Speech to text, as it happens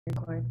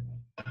Record.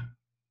 Okay.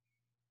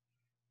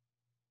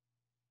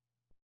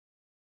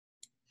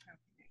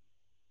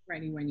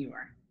 Ready when you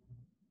are.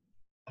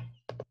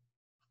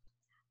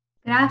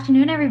 Good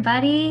afternoon,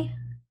 everybody.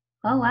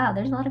 Oh, wow,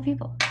 there's a lot of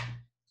people.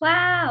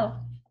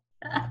 Wow.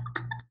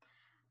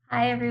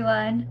 Hi,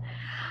 everyone.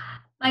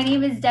 My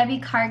name is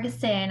Debbie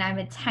Cargison. I'm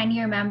a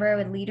 10-year member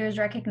with Leaders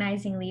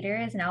Recognizing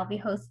Leaders, and I'll be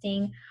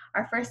hosting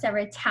our first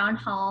ever town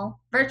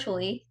hall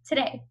virtually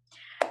today.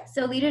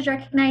 So Leaders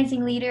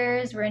Recognizing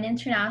Leaders, we're an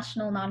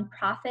international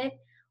nonprofit.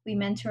 We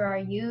mentor our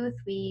youth,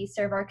 we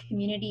serve our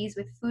communities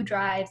with food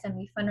drives, and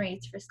we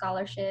fundraise for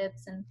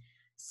scholarships and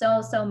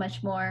so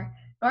much more.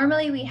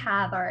 Normally we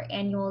have our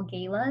annual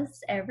galas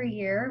every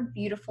year,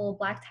 beautiful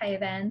black tie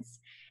events,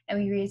 and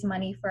we raise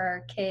money for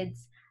our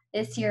kids.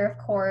 This year, of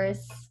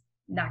course,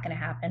 not gonna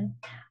happen.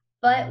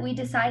 But we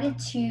decided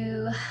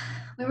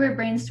we were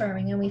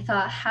brainstorming and we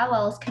thought, how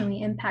else can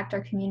we impact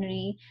our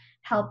community,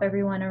 help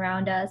everyone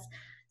around us?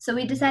 So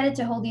we decided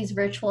to hold these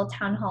virtual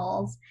town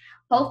halls.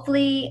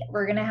 Hopefully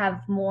we're gonna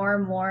have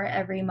more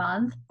every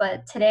month,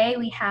 but today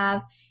we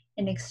have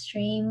an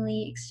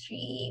extremely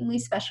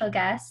special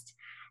guest,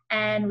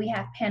 and we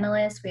have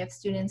panelists, we have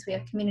students, we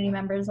have community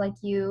members like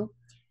you,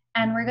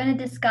 and we're gonna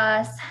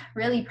discuss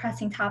really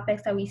pressing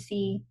topics that we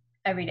see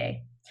every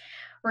day.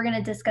 We're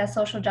gonna discuss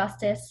social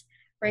justice,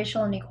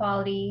 racial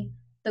inequality,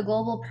 the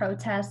global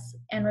protests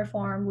and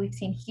reform we've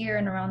seen here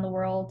and around the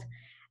world,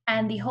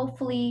 and the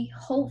hopefully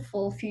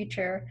hopeful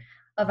future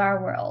of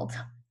our world.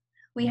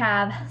 We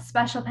have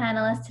special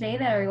panelists today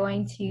that are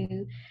going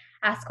to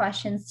ask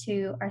questions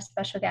to our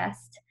special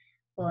guest.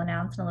 We'll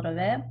announce in a little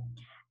bit.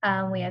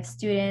 We have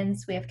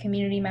students, we have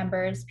community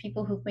members,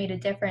 people who've made a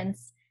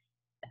difference,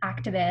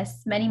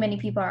 activists. Many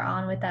people are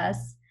on with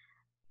us.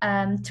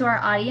 To our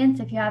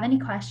audience, if you have any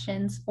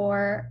questions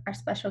for our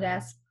special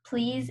guest,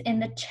 please in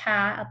the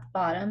chat at the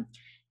bottom,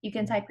 you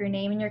can type your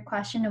name and your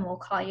question and we'll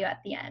call you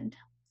at the end.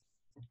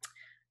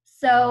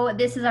 So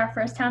this is our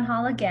first town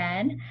hall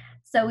again.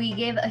 So we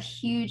give a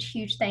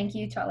huge thank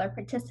you to all our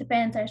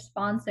participants, our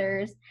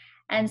sponsors,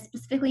 and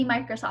specifically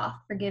Microsoft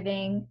for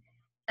giving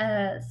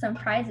some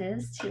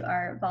prizes to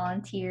our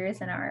volunteers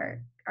and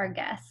our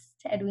guests.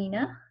 To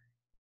Edwina.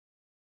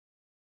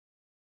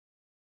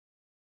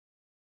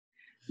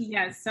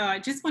 Yes, so I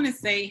just want to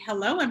say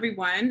hello,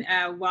 everyone.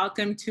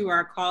 Welcome to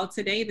our call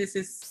today. This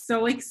is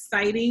so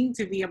exciting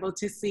to be able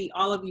to see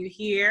all of you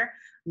here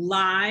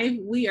live.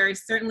 We are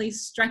certainly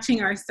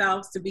stretching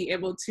ourselves to be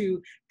able to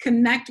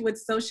connect with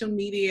social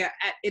media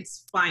at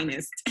its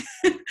finest.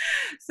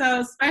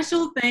 So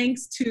special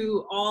thanks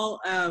to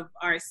all of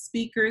our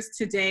speakers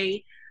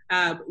today.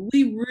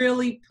 We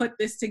really put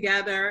this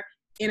together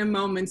in a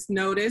moment's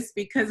notice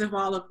because of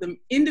all of the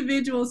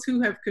individuals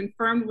who have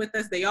confirmed with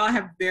us. They all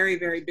have very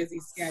busy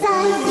schedules.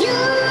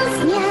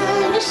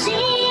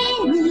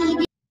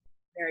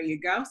 There you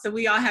go. So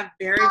we all have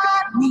very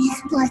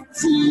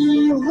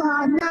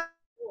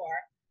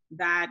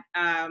that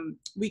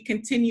we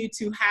continue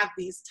to have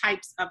these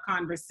types of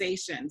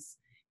conversations.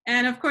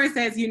 And of course,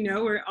 as you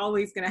know, we're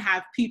always going to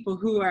have people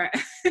who are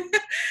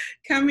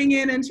coming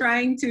in and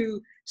trying to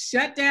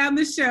shut down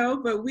the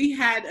show, but we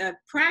had a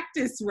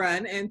practice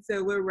run, and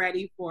so we're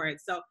ready for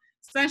it. So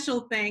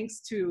special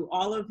thanks to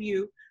all of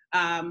you,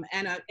 and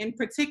in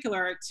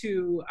particular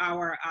to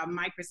our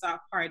Microsoft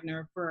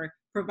partner for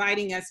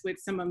providing us with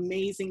some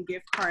amazing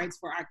gift cards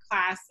for our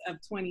class of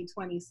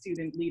 2020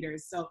 student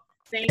leaders. So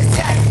thank you.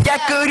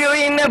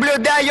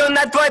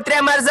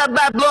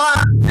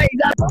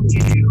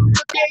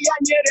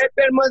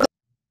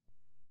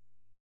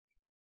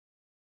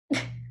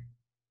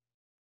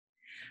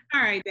 All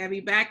right,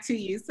 Debbie, back to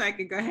you so I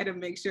can go ahead and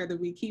make sure that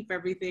we keep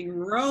everything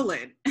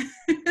rolling.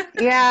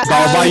 Yeah,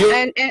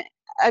 and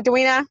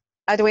Edwina,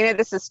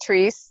 this is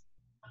Treese.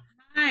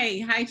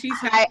 Hi, Treese.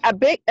 Hi,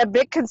 a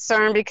big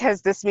concern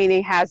because this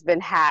meeting has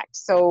been hacked.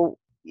 So,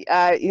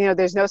 you know,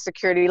 there's no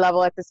security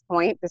level at this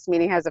point. This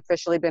meeting has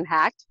officially been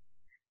hacked.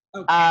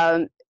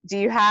 Okay. Do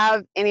you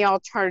have any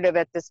alternative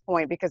at this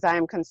point? Because I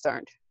am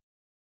concerned.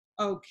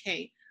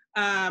 Okay.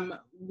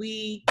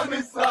 We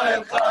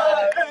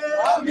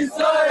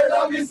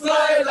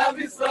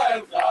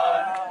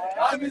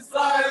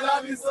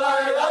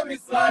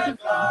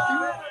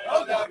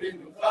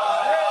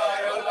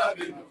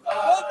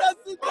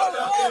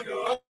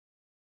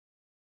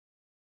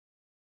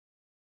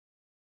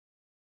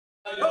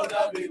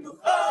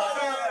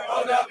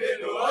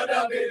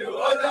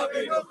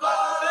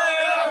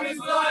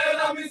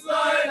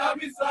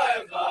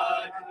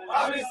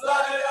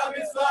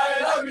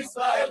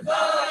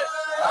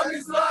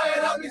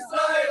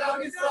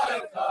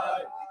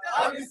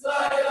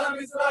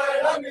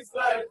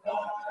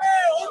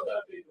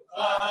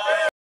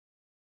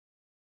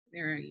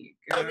there you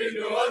go.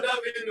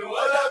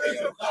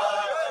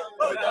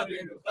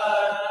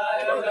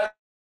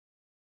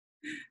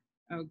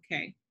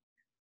 Okay.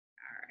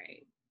 All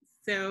right.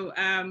 So,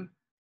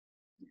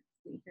 let's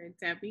see here.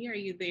 Debbie, are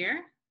you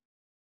there?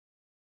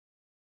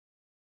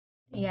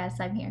 Yes,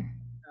 I'm here.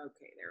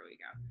 Okay, there we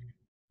go.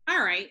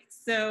 All right.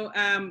 So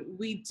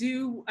we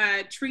do,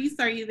 Treese,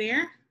 are you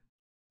there?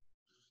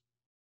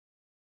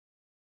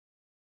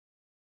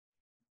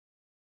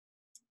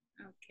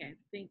 Okay, I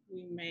think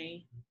we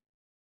may,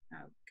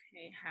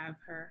 okay, have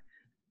her.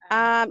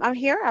 I'm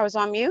here. I was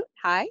on mute.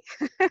 Hi.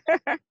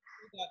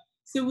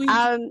 So we,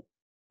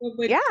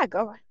 Yeah,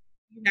 go.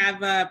 you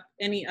have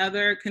any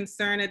other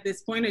concern at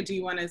this point, or do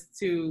you want us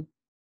to?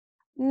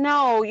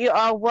 No,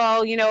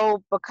 well,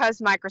 because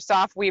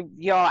Microsoft,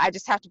 I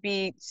just have to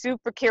be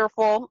super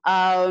careful,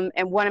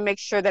 and want to make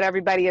sure that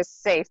everybody is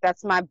safe.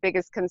 That's my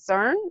biggest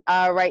concern,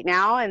 right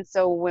now. And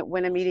so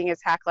when a meeting is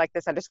hacked like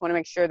this, I just want to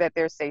make sure that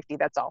there's safety.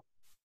 That's all.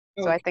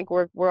 So Okay. I think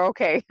we're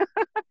okay.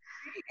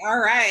 All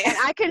right. And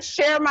I can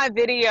share my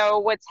video.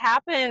 What's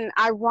happened,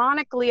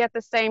 ironically, at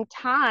the same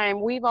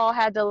time, we've all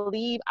had to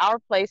leave our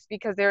place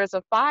because there is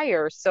a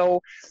fire.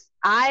 So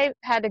I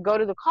had to go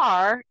to the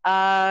car.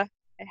 I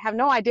have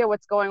no idea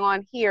what's going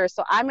on here.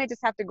 So I may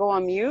just have to go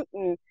on mute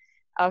and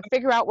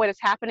figure out what is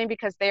happening,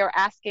 because they are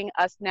asking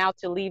us now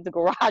to leave the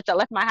garage. I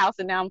left my house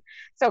and now,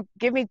 so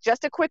give me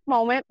just a quick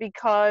moment,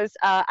 because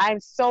I'm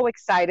so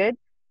excited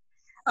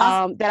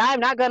that I'm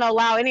not going to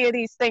allow any of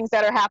these things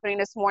that are happening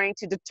this morning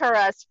to deter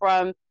us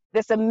from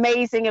this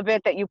amazing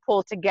event that you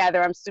pulled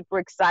together. I'm super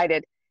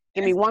excited.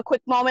 Give me one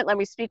quick moment. Let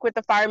me speak with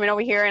the fireman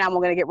over here, and I'm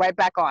going to get right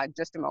back on.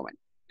 Just a moment.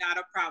 Not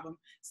a problem.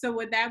 So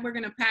with that, we're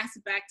going to pass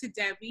it back to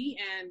Debbie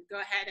and go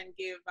ahead and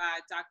give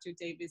Dr.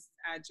 Davis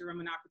Jerome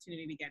an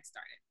opportunity to get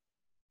started.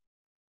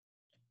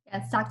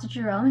 Yes, Dr.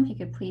 Jerome, if you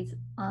could please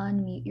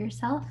unmute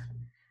yourself,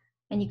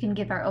 and you can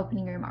give our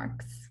opening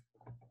remarks.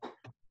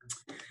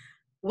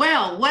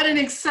 Well, what an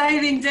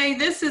exciting day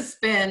this has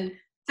been.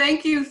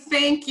 Thank you,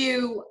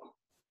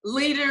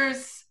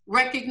 leaders,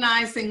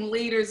 recognizing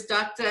leaders,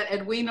 Dr.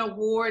 Edwina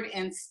Ward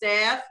and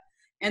staff.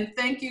 And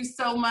thank you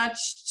so much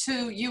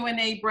to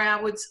UNA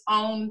Broward's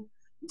own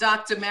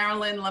Dr.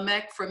 Marilyn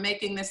Lamech for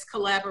making this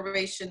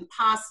collaboration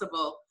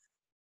possible.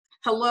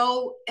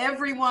 Hello,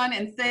 everyone,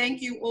 and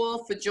thank you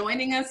all for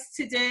joining us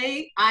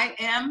today. I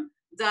am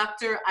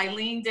Dr.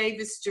 Eileen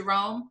Davis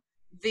Jerome,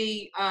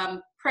 the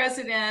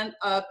president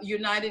of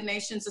United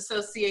Nations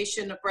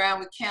Association of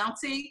Broward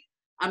County.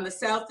 I'm the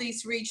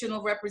Southeast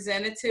Regional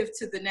Representative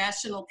to the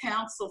National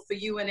Council for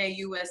UNA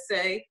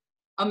USA,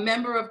 a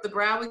member of the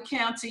Broward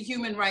County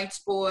Human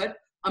Rights Board,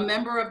 a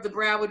member of the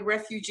Broward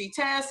Refugee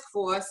Task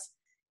Force,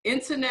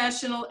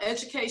 international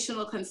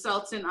educational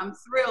consultant. I'm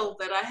thrilled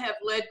that I have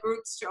led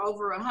groups to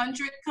over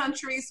 100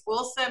 countries,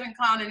 all 7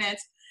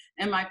 continents,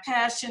 and my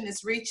passion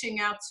is reaching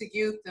out to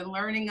youth and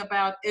learning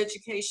about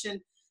education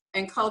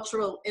and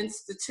cultural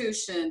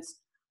institutions.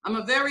 I'm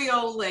a very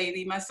old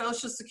lady. My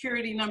social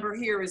security number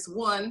here is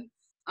 1.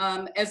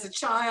 As a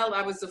child,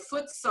 I was a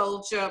foot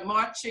soldier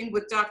marching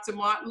with Dr.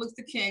 Martin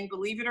Luther King,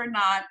 believe it or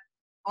not,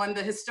 on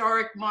the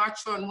historic March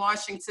on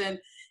Washington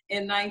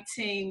in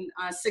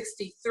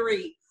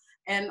 1963.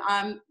 And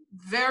I'm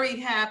very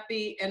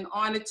happy and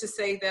honored to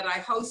say that I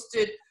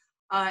hosted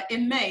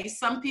in May.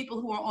 Some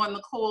people who are on the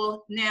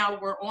call now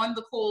were on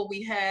the call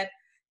we had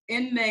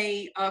in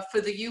May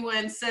for the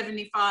UN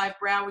 75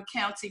 Broward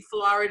County,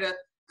 Florida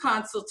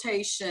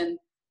consultation.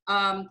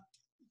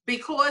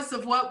 Because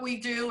of what we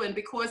do and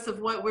because of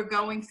what we're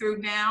going through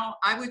now,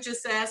 I would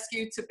just ask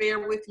you to bear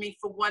with me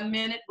for 1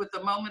 minute with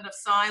a moment of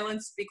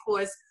silence,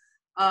 because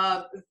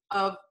of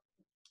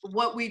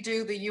what we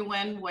do the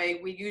UN way.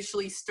 We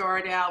usually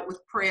start out with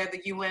prayer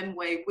the UN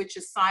way, which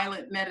is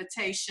silent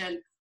meditation,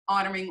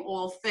 honoring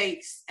all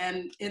faiths.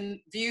 And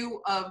in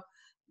view of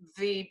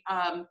the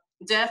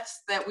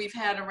deaths that we've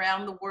had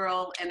around the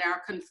world and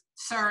our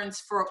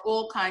concerns for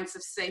all kinds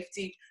of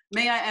safety,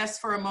 may I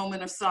ask for a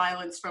moment of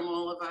silence from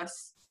all of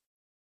us?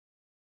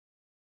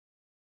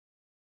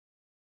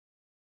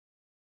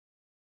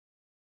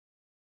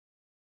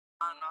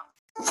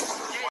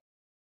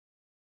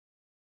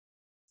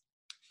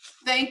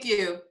 Thank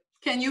you.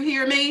 Can you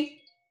hear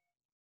me?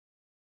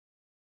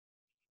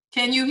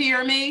 Can you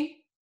hear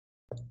me?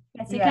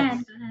 Yes, you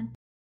can. Go ahead.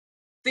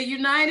 The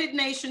United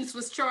Nations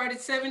was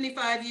chartered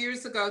 75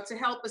 years ago to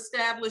help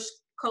establish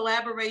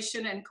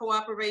collaboration and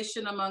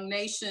cooperation among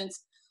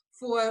nations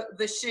for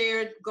the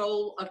shared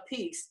goal of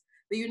peace.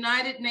 The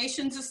United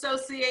Nations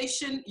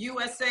Association,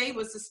 USA,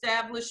 was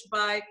established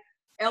by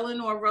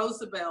Eleanor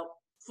Roosevelt,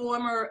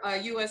 former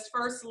US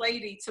First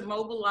Lady, to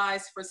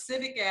mobilize for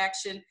civic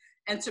action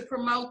and to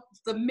promote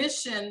the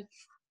mission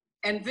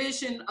and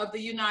vision of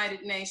the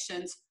United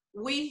Nations.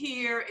 We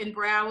here in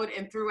Broward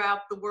and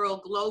throughout the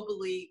world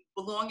globally,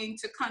 belonging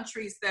to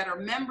countries that are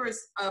members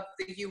of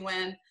the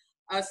UN,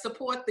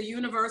 support the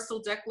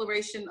Universal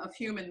Declaration of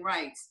Human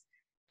Rights.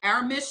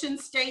 Our mission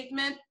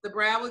statement, the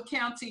Broward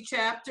County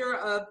chapter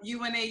of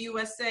UNA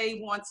USA,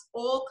 wants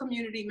all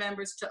community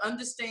members to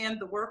understand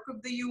the work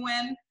of the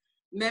UN.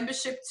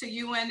 Membership to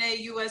UNA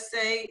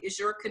USA is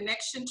your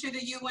connection to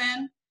the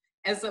UN.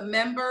 As a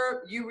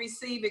member, you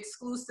receive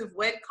exclusive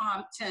web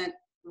content,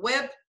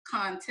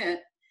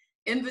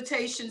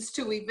 invitations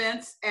to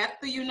events at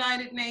the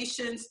United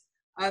Nations,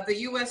 the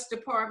U.S.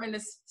 Department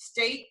of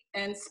State,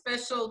 and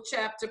special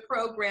chapter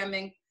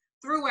programming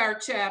through our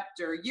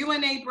chapter.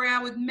 UNA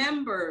Broward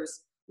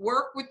members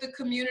work with the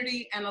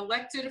community and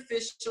elected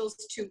officials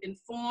to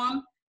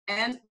inform,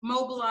 and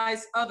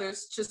mobilize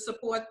others to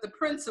support the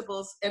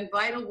principles and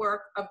vital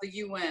work of the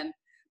UN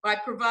by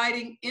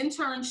providing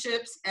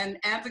internships and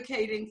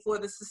advocating for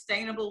the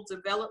Sustainable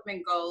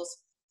Development Goals,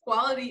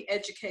 quality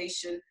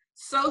education,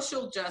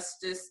 social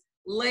justice,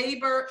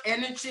 labor,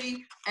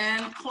 energy,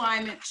 and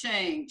climate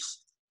change.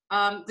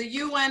 The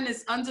UN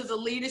is under the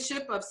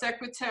leadership of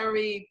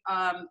Secretary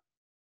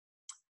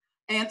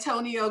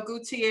Antonio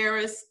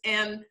Gutierrez,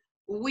 and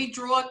we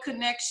draw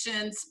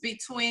connections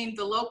between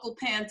the local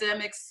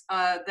pandemics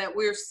that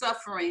we're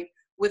suffering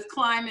with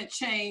climate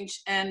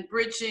change and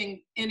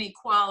bridging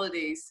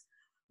inequalities.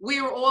 We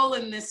are all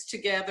in this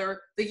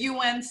together. The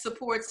UN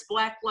supports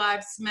Black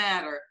Lives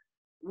Matter.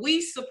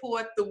 We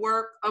support the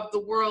work of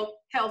the World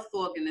Health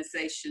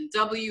Organization,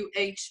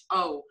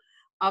 WHO.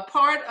 A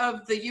part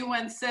of the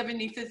UN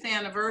 75th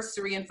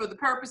anniversary, and for the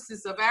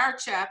purposes of our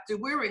chapter,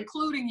 we're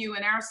including you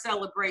in our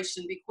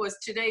celebration because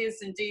today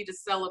is indeed a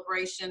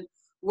celebration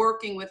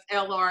working with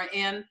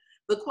LRN.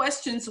 The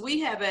questions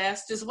we have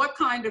asked is, what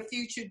kind of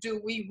future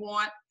do we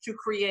want to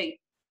create?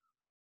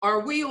 Are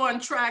we on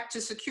track to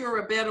secure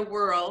a better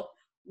world?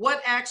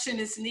 What action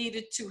is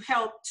needed to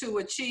help to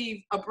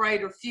achieve a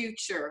brighter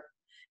future?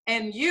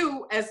 And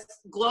you, as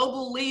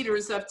global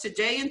leaders of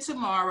today and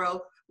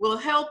tomorrow, will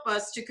help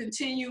us to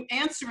continue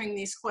answering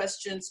these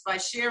questions by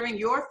sharing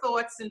your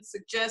thoughts and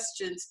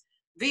suggestions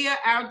via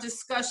our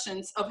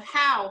discussions of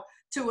how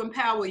to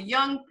empower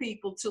young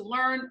people to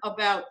learn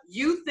about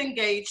youth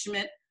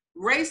engagement,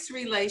 race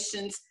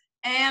relations,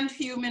 and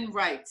human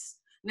rights.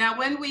 Now,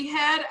 when we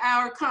had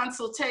our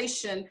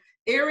consultation,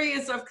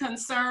 areas of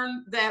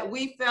concern that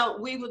we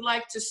felt we would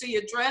like to see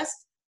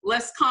addressed: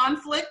 less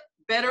conflict,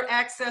 better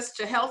access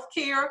to health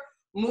care,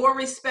 more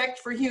respect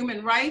for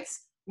human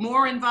rights,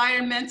 more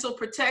environmental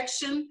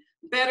protection,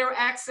 better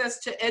access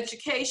to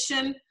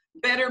education,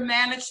 better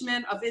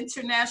management of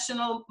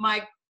international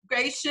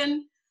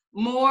migration,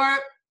 more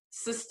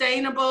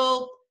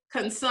sustainable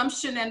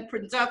consumption and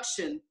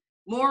production,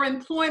 more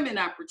employment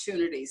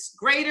opportunities,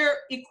 greater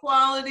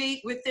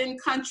equality within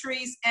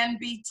countries and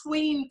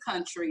between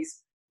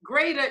countries,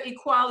 greater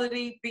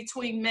equality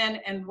between men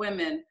and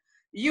women.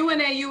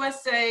 UNA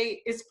USA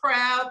is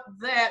proud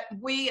that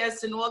we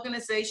as an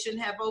organization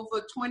have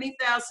over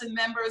 20,000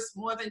 members,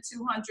 more than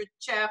 200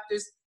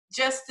 chapters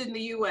just in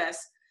the US.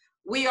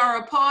 We are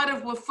a part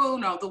of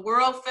WFUNO, the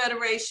World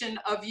Federation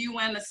of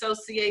UN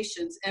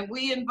Associations, and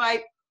we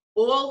invite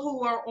all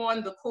who are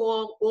on the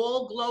call,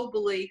 all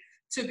globally,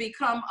 to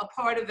become a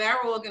part of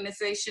our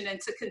organization and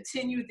to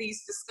continue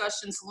these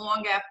discussions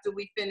long after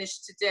we finish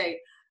today.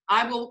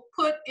 I will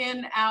put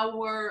in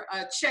our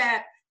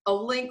chat a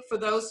link for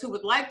those who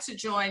would like to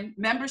join.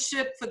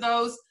 Membership for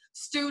those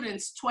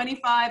students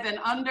 25 and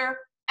under,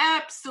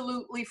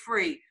 absolutely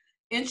free.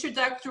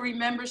 Introductory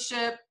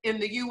membership in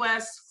the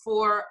US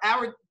for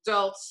our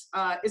adults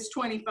is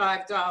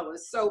 $25.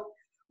 So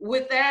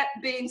with that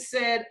being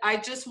said, I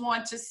just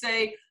want to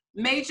say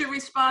major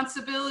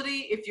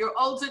responsibility. If you're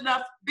old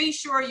enough, be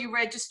sure you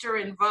register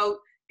and vote.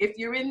 If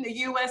you're in the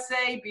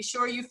USA, be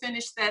sure you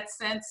finish that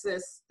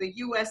census, the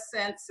US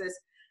Census.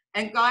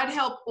 And God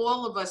help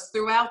all of us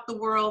throughout the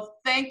world.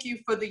 Thank you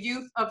for the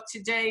youth of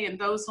today and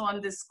those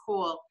on this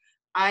call.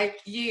 I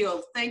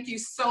yield. Thank you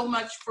so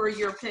much for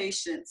your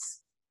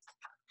patience.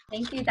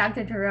 Thank you,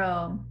 Dr.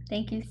 Jerome.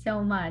 Thank you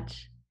so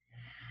much.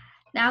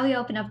 Now we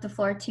open up the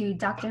floor to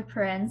Dr.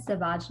 Peren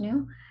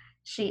Sabajnu.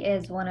 She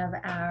is one of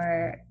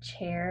our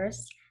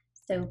chairs,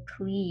 so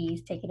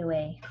please take it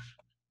away.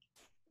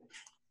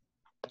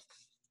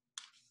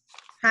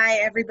 Hi,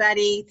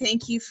 everybody.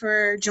 Thank you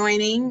for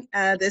joining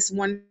this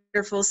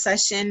wonderful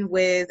session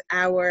with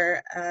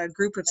our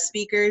group of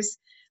speakers,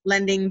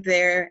 lending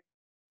their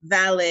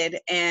valid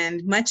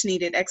and much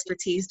needed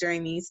expertise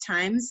during these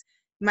times.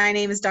 My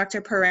name is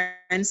Dr. Peren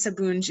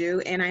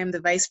Sabajnu, and I am the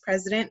Vice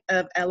President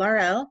of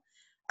LRL.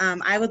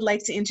 I would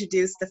like to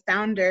introduce the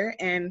founder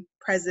and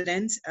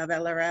president of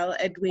LRL,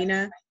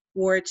 Edwina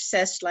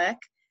Ward-Seslek.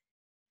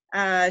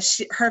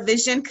 Her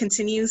vision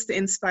continues to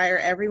inspire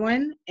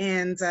everyone,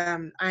 and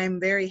I'm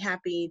very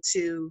happy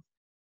to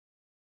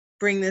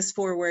bring this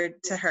forward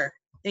to her.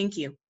 Thank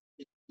you.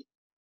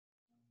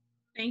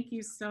 Thank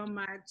you so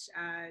much,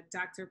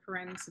 Dr.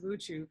 Peren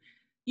Sabajnu.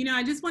 You know,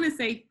 I just want to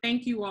say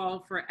thank you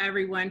all for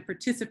everyone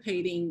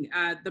participating.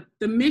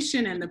 The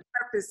mission and the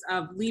purpose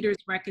of Leaders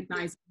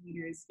Recognize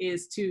Leaders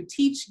is to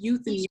teach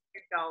youth and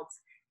young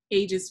adults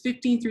ages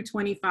 15 through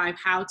 25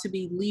 how to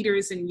be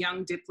leaders and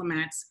young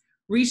diplomats,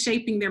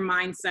 reshaping their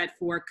mindset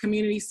for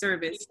community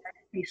service,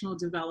 educational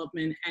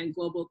development, and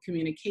global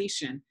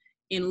communication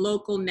in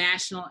local,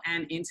 national,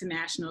 and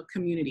international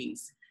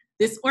communities.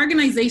 This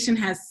organization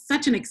has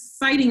such an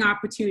exciting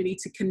opportunity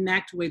to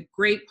connect with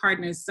great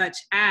partners such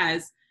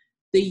as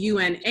the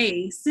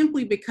UNA,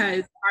 simply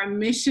because our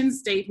mission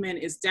statement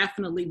is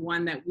definitely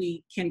one that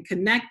we can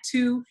connect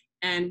to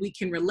and we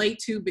can relate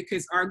to,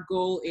 because our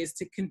goal is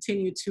to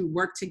continue to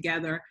work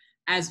together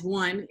as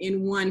one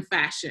in one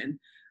fashion.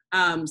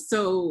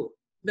 So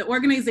the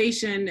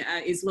organization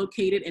is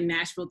located in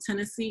Nashville,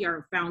 Tennessee,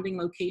 our founding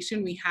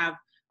location. We have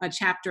a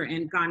chapter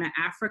in Ghana,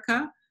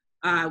 Africa.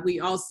 We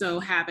also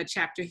have a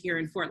chapter here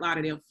in Fort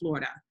Lauderdale,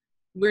 Florida.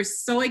 We're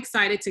so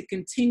excited to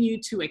continue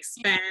to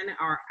expand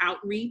our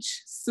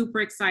outreach.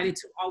 Super excited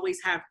to always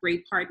have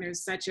great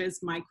partners such as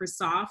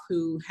Microsoft,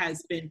 who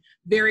has been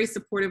very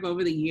supportive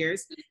over the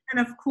years. And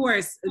of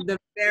course, the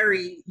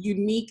very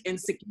unique and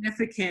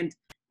significant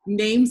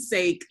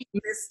namesake,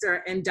 Mr.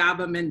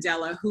 Ndaba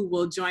Mandela, who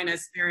will join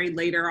us very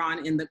later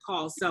on in the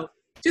call. So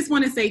just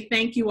want to say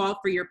thank you all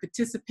for your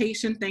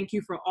participation. Thank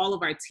you for all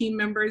of our team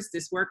members.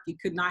 This work, you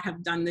could not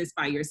have done this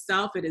by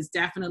yourself. It is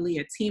definitely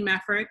a team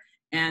effort.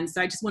 And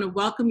so I just want to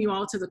welcome you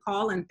all to the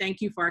call and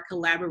thank you for our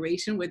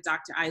collaboration with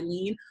Dr.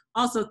 Eileen.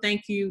 Also,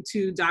 thank you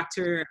to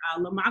Dr.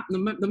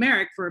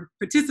 Lamerick for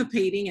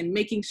participating and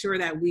making sure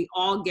that we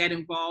all get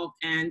involved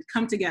and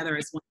come together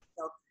as one.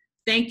 So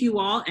thank you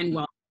all and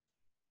welcome.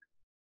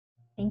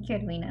 Thank you,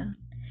 Edwina.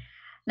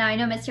 Now I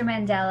know Mr.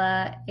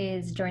 Mandela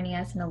is joining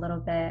us in a little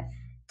bit.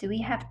 Do we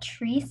have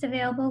Treese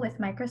available with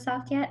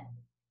Microsoft yet?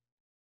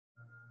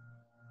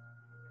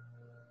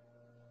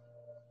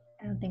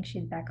 I don't think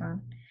she's back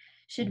on.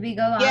 Should we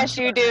go on? Yes,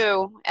 you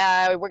do.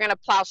 We're going to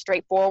plow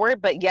straight forward,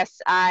 but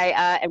yes,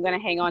 I am going to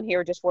hang on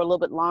here just for a little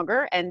bit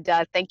longer. And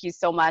thank you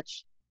so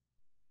much.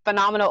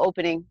 Phenomenal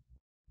opening.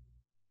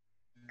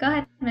 Go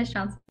ahead, Ms.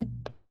 Johnson.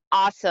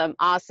 Awesome,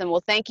 awesome.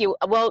 Well, thank you.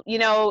 Well, you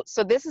know,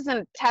 so this is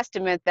a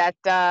testament that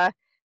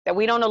that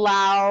we don't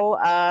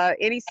allow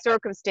any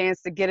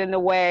circumstance to get in the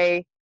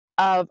way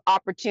of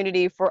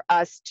opportunity for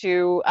us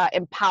to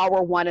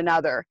empower one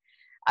another.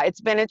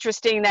 It's been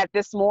interesting that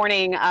this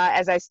morning,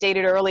 as I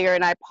stated earlier,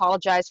 and I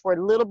apologize for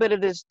a little bit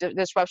of this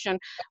disruption,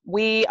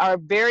 we are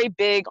very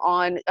big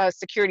on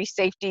security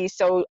safety.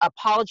 So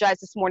apologize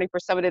this morning for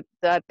some of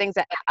the things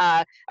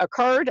that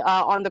occurred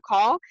on the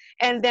call.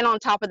 And then on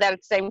top of that, at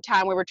the same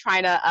time, we were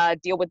trying to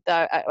deal with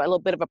a little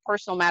bit of a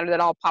personal matter that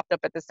all popped up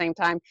at the same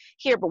time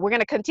here. But we're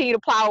going to continue to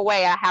plow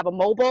away. I have a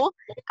mobile.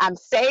 I'm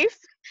safe.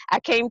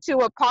 I came to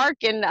a park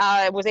and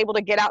was able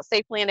to get out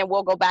safely, and then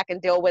we'll go back and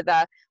deal with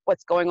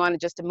what's going on in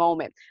just a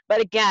moment.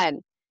 But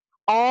again,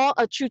 all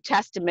a true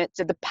testament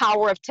to the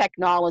power of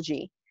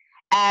technology.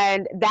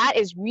 And that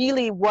is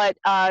really what,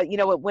 you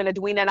know, when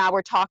Edwina and I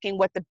were talking,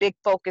 what the big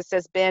focus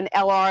has been.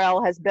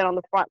 LRL has been on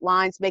the front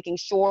lines, making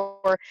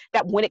sure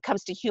that when it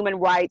comes to human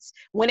rights,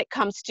 when it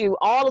comes to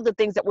all of the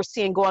things that we're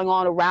seeing going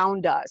on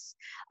around us,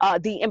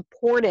 the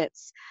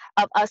importance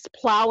of us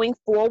plowing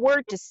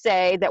forward to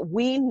say that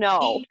we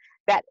know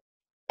that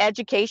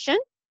education,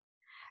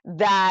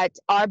 that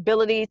our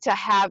ability to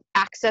have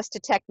access to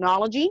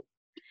technology,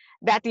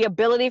 that the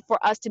ability for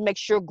us to make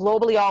sure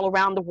globally all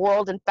around the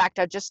world. In fact,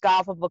 I just got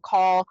off of a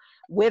call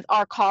with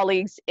our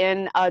colleagues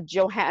in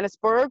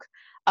Johannesburg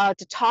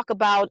to talk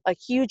about a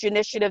huge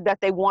initiative that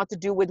they want to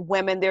do with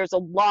women. There's a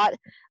lot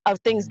of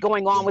things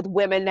going on with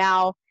women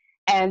now.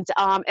 And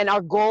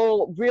our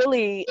goal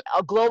really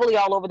globally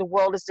all over the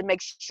world is to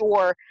make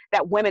sure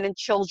that women and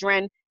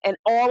children and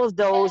all of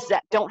those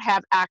that don't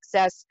have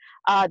access,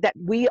 that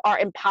we are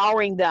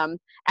empowering them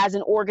as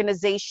an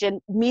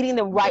organization, meeting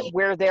them right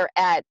where they're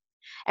at.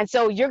 And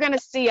so you're going to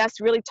see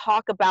us really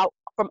talk about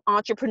from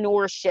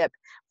entrepreneurship,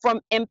 from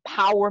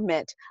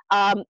empowerment,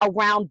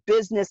 around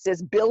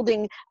businesses,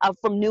 building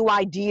from new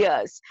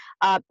ideas,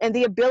 and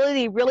the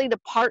ability really to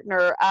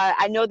partner.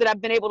 I know that I've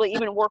been able to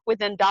even work with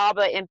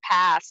Ndaba in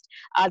past.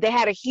 They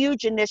had a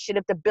huge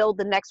initiative to build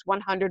the next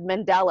 100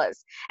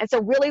 Mandelas. And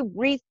so really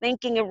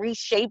rethinking and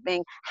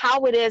reshaping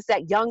how it is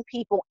that young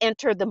people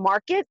enter the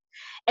market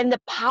and the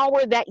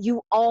power that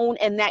you own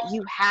and that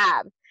you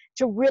have,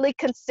 to really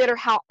consider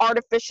how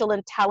artificial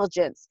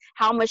intelligence,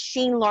 how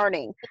machine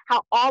learning, how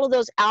all of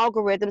those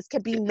algorithms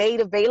can be made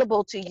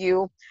available to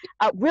you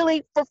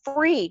really for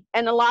free.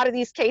 In a lot of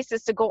these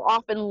cases, to go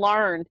off and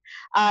learn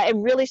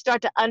and really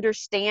start to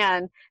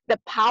understand the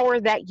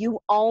power that you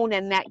own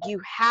and that you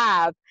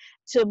have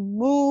to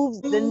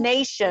move the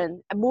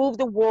nation, move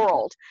the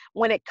world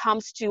when it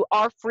comes to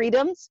our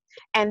freedoms,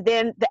 and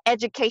then the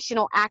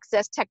educational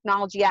access,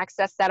 technology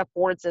access that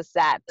affords us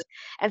that.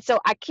 And so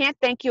I can't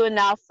thank you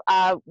enough.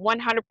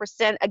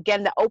 100%.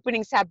 Again, the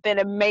openings have been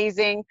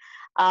amazing.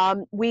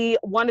 We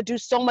want to do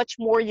so much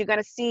more. You're going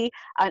to see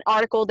an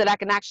article that I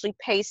can actually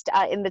paste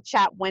in the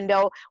chat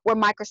window, where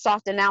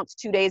Microsoft announced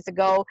 2 days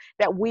ago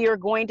that we are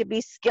going to be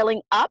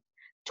skilling up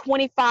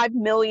 25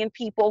 million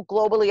people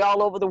globally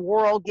all over the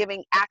world,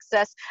 giving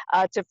access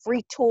to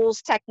free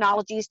tools,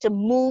 technologies to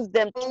move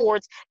them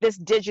towards this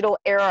digital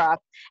era.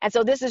 And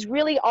so this is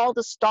really all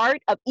the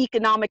start of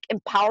economic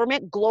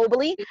empowerment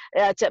globally,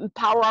 to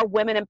empower our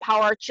women,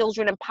 empower our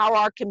children, empower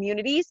our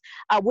communities,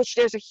 which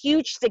there's a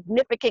huge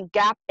significant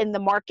gap in the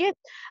market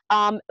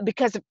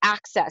because of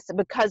access,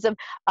 because of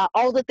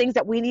all the things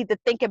that we need to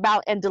think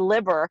about and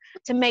deliver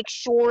to make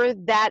sure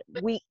that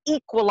we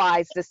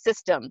equalize the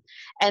system.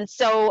 And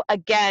so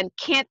again,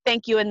 can't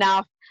thank you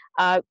enough.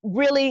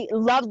 Really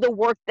love the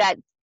work that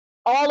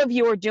all of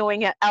you are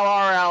doing at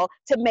LRL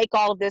to make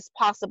all of this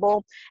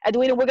possible.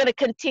 Edwina, we're going to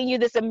continue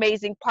this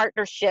amazing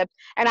partnership.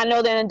 And I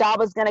know that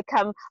Ndaba is going to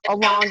come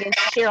along and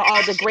share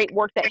all the great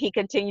work that he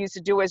continues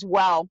to do as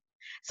well.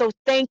 So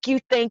thank you,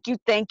 thank you,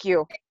 thank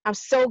you. I'm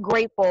so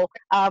grateful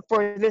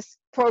for this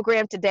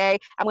program today.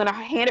 I'm going to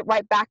hand it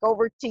right back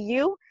over to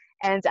you,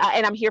 and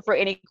I'm here for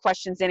any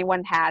questions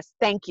anyone has.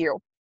 Thank you.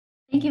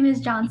 Thank you,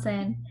 Ms.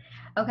 Johnson.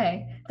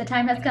 Okay, the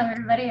time has come,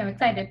 everybody. I'm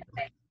excited.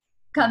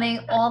 Coming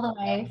all the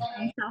way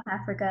from South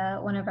Africa,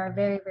 one of our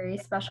very, very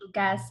special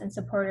guests and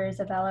supporters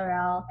of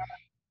LRL.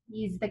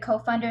 He's the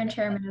co-founder and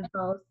chairman of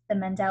both the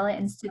Mandela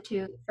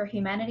Institute for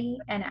Humanity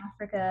and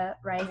Africa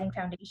Rising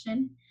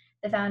Foundation,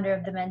 the founder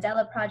of the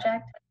Mandela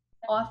Project,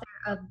 author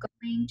of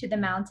Going to the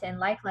Mountain,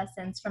 Life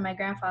Lessons from My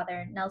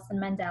Grandfather, Nelson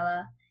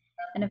Mandela,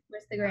 and of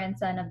course the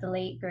grandson of the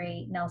late,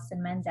 great Nelson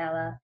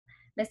Mandela.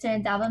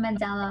 Mr. Ndaba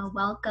Mandela,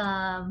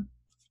 welcome.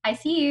 I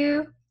see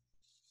you.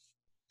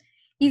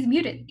 He's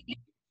muted.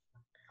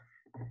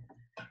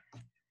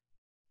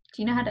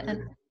 Do you know how to?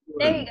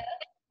 There you go.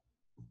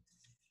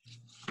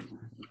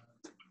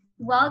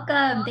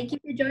 Welcome. Thank you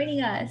for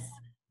joining us.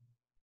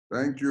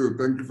 Thank you.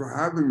 Thank you for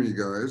having me,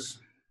 guys.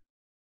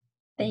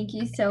 Thank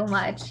you so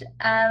much.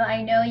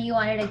 I know you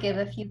wanted to give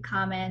a few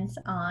comments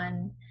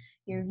on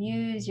your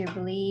views, your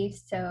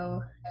beliefs,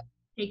 so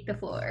take the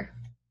floor.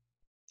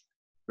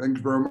 Thank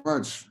you very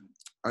much.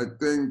 I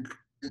think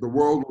the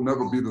world will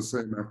never be the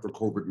same after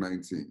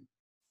COVID-19.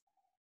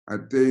 I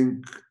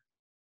think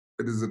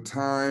it is a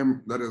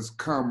time that has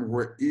come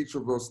where each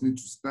of us need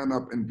to stand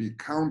up and be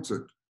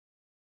counted.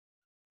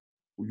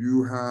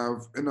 You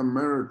have in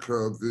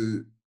America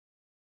the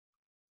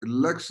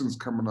elections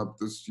coming up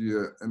this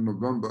year in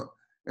November,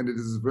 and it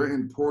is very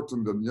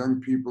important that young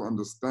people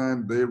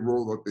understand their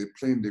role that they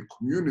play in their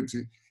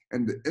community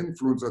and the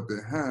influence that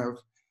they have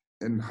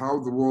in how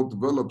the world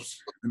develops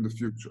in the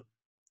future.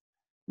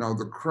 Now,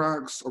 the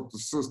cracks of the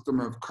system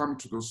have come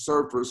to the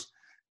surface,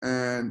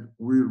 and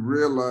we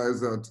realize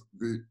that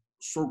the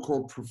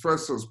so-called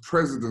professors,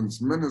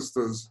 presidents,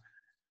 ministers,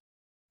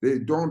 they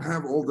don't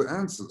have all the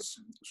answers.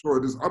 So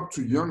it is up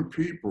to young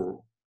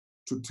people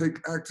to take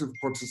active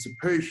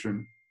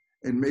participation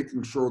in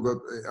making sure that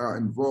they are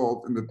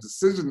involved in the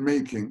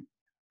decision-making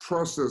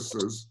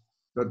processes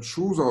that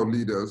choose our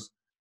leaders.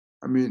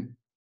 I mean,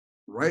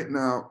 right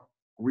now,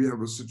 we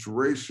have a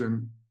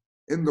situation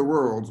in the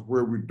world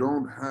where we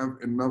don't have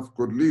enough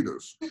good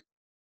leaders.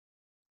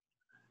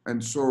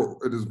 And so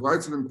it is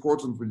vitally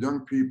important for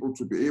young people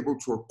to be able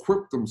to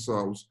equip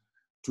themselves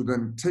to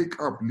then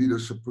take up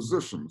leadership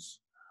positions.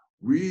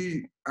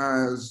 We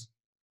as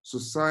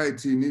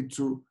society need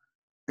to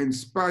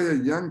inspire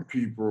young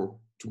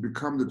people to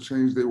become the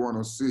change they want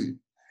to see.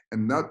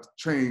 And that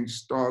change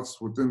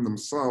starts within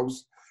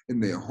themselves, in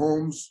their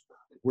homes,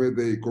 where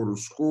they go to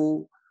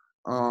school.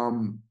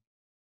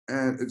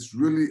 And it's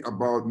really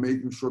about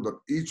making sure that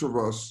each of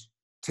us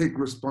take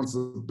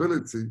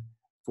responsibility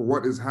for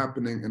what is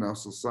happening in our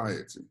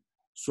society.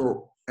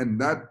 So, and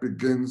that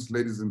begins,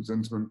 ladies and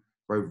gentlemen,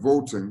 by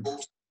voting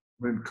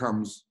when it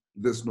comes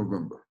this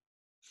November.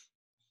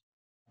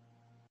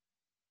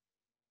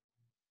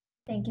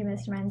 Thank you,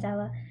 Mr.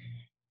 Mandela.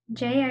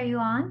 Jay, are you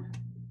on?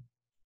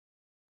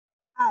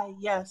 Hi,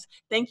 yes.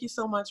 Thank you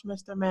so much,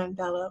 Mr.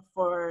 Mandela,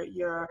 for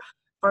your,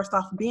 first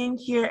off, being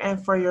here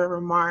and for your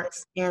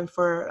remarks and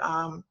for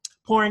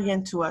pouring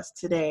into us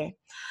today.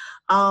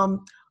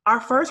 Our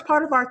first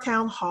part of our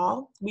town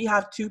hall, we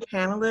have two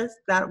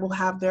panelists that will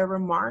have their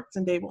remarks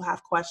and they will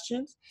have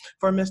questions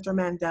for Mr.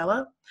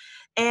 Mandela.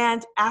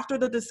 And after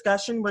the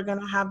discussion, we're going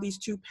to have these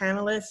two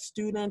panelists,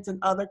 students and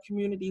other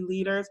community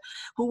leaders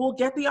who will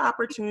get the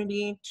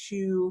opportunity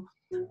to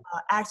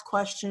ask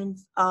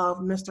questions of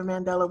Mr.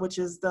 Mandela, which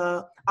is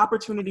the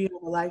opportunity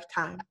of a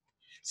lifetime.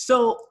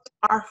 So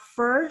our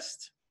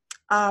first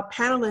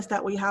panelist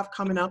that we have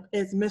coming up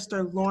is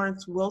Mr.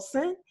 Lawrence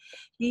Wilson.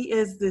 He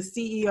is the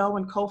CEO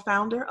and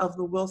co-founder of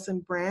the Wilson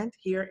brand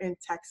here in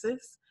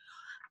Texas.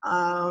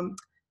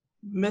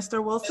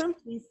 Mr. Wilson,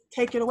 please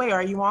take it away.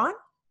 Are you on?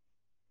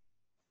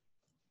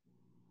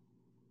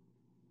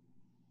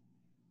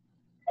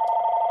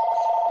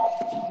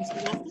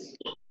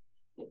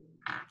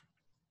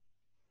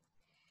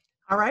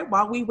 All right,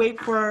 while we wait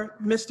for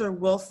Mr.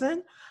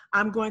 Wilson,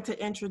 I'm going to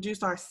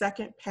introduce our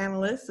second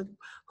panelist,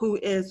 who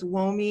is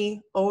Wumi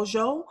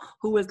Ojo,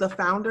 who is the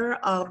founder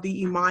of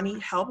the Imani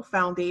Help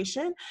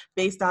Foundation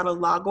based out of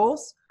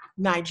Lagos,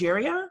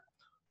 Nigeria.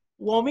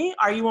 Wumi,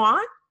 are you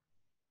on?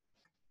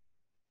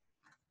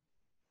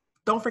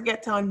 Don't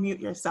forget to unmute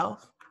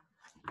yourself.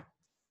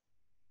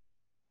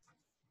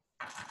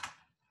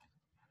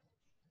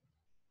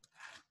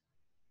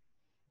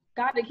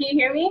 Got it, can you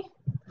hear me?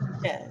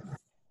 Yes.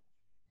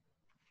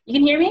 You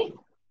can hear me?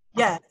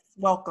 Yes,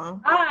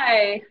 welcome.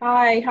 Hi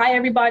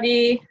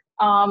everybody.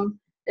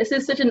 This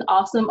is such an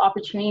awesome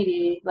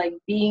opportunity, like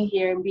being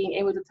here and being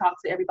able to talk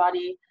to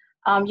everybody.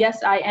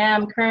 Yes, I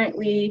am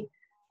currently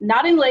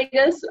not in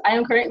Lagos. I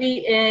am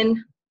currently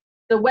in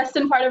the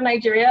western part of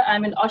Nigeria.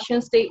 I'm in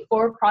Osun State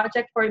for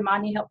Project for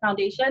Imani Help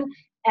Foundation.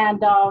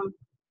 And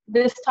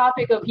this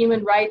topic of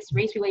human rights,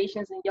 race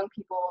relations, and young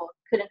people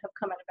couldn't have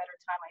come at a better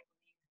time, I believe.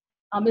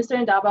 Mr.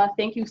 Ndaba,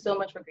 thank you so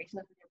much for gracing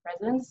us with your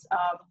presence.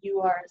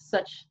 You are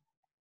such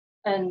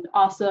an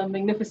awesome,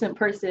 magnificent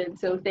person.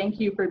 So thank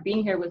you for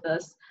being here with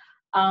us.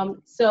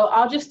 So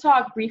I'll just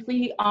talk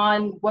briefly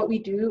on what we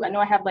do. I know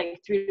I have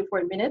like 3 to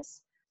 4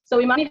 minutes. So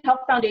Imani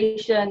Health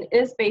Foundation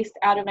is based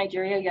out of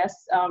Nigeria,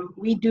 yes.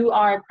 We do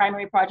our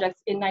primary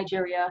projects in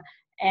Nigeria,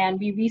 and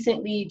we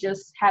recently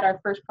just had our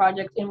first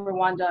project in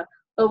Rwanda.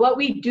 But what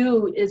we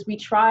do is we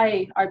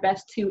try our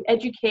best to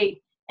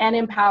educate and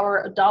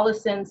empower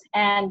adolescents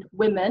and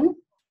women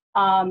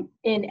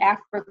in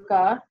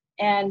Africa.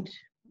 And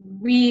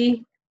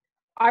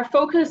our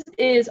focus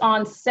is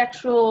on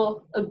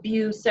sexual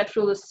abuse,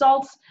 sexual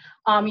assaults.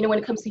 When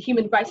it comes to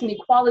human rights and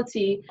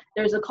equality,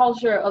 there's a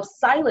culture of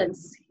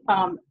silence.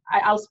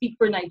 I'll speak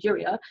for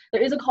Nigeria.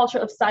 There is a culture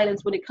of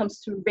silence when it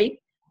comes to rape,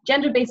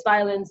 gender-based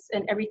violence,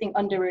 and everything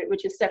under it,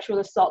 which is sexual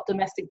assault,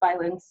 domestic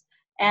violence.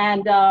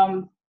 And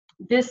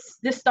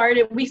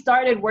we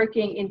started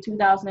working in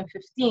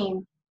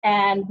 2015,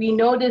 and we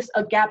noticed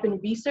a gap in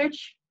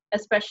research,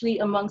 especially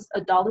amongst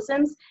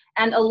adolescents,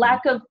 and a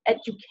lack of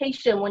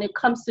education when it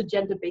comes to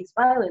gender-based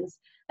violence.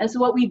 And so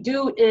what we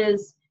do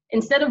is,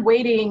 instead of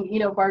waiting,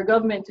 for our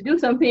government to do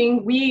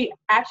something, we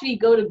actually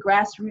go to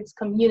grassroots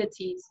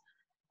communities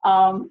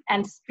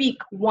and speak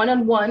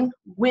one-on-one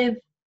with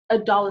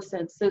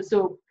adolescents.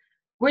 So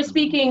we're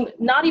speaking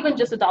not even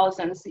just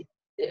adolescents.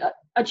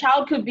 A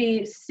child could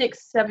be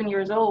 6, 7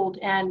 years old,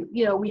 and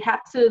we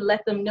have to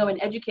let them know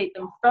and educate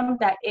them from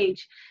that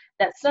age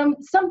that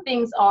some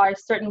things are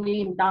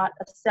certainly not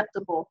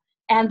acceptable.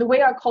 And the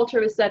way our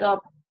culture is set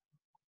up,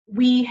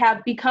 we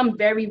have become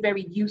very,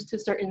 very used to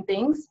certain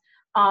things,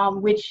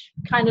 which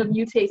kind of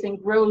mutates and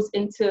grows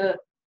into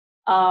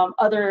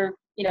other,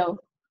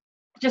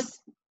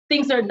 just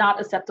things that are not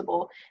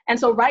acceptable. And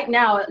so right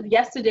now,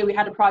 yesterday we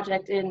had a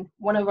project in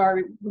one of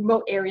our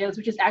remote areas,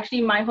 which is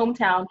actually my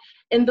hometown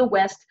in the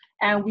West,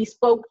 and we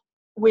spoke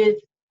with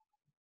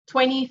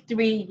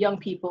 23 young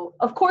people.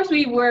 Of course,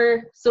 we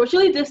were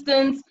socially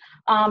distanced,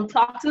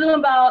 talked to them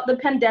about the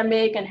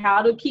pandemic and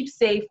how to keep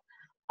safe.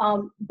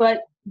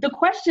 But the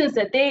questions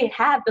that they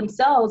had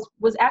themselves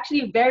was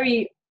actually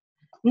very,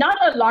 not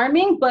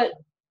alarming, but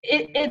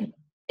it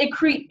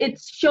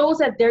shows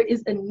that there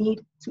is a need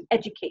to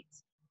educate.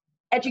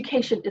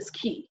 Education is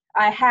key.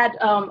 I had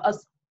a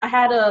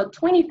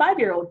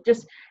 25-year-old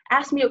just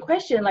ask me a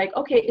question like,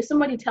 okay, if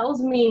somebody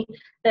tells me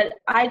that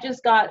I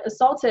just got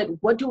assaulted,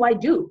 what do I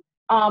do?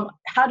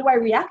 How do I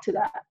react to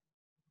that?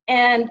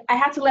 And I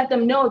had to let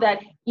them know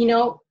that,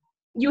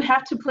 you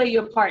have to play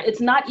your part. It's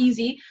not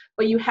easy,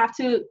 but you have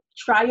to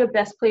try your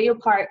best, play your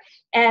part.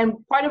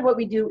 And part of what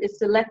we do is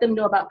to let them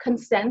know about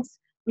consent.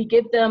 We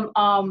give them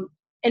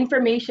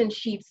information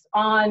sheets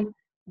on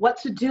what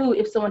to do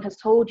if someone has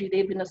told you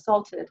they've been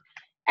assaulted.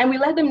 And we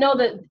let them know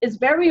that it's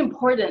very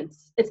important.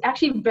 It's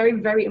actually very,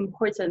 very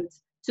important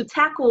to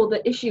tackle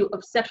the issue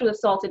of sexual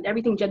assault and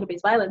everything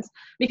gender-based violence,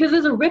 because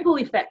there's a ripple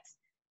effect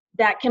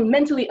that can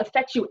mentally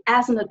affect you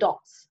as an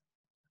adult.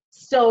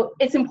 So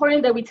it's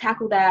important that we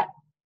tackle that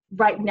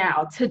right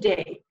now,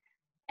 today.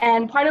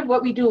 And part of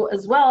what we do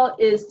as well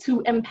is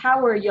to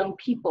empower young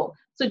people.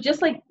 So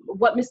just like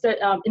what Mr.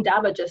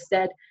 Ndaba just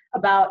said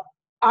about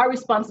our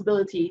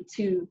responsibility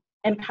to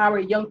empower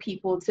young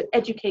people, to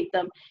educate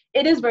them,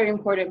 it is very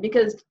important,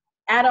 because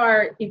at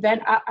our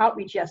event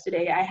outreach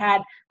yesterday, I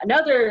had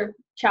another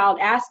child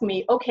ask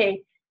me,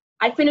 okay,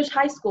 I finished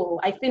high school,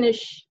 I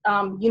finished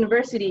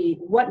university,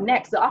 what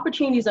next? The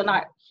opportunities are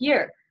not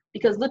here,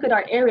 because look at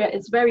our area,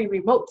 it's very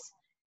remote.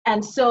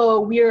 And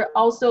so we're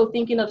also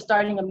thinking of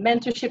starting a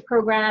mentorship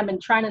program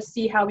and trying to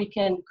see how we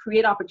can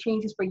create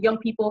opportunities for young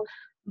people.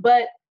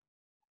 But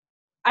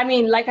I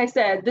mean, like I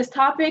said, this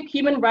topic,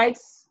 human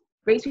rights,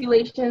 race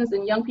relations,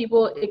 and young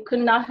people, it could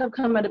not have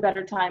come at a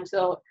better time.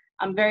 So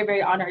I'm very,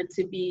 very honored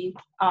to be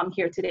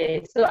here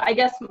today. So I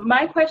guess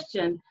my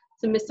question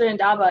to Mr.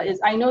 Ndaba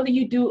is, I know that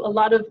you do a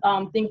lot of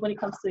things when it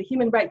comes to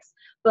human rights,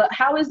 but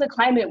how is the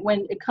climate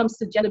when it comes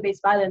to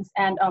gender-based violence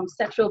and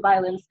sexual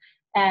violence,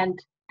 and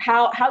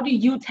how do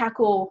you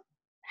tackle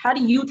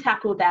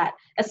that,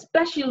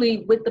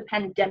 especially with the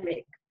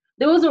pandemic?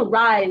 There was a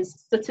rise,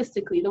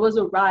 statistically, there was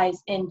a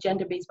rise in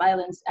gender-based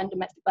violence and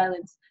domestic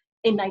violence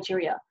in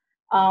Nigeria.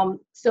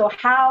 So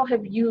how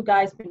have you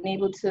guys been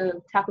able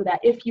to tackle that?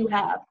 If you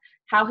have,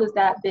 how has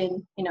that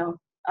been,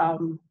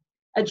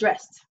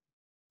 addressed?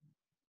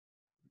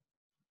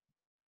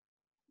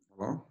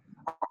 Hello?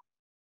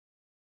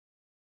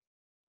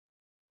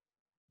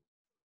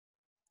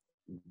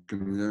 Can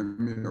you hear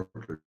me?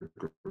 Okay,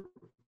 good.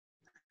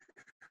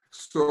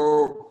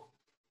 So,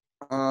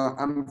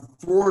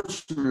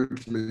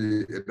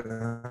 unfortunately, it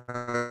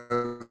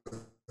has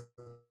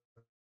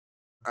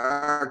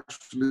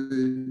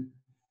actually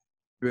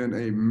been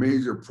a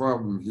major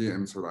problem here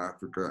in South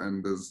Africa,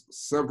 and there's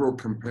several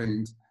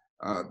campaigns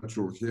that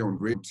you'll hear on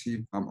radio,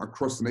 TV,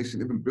 across the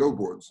nation, even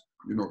billboards,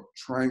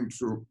 trying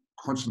to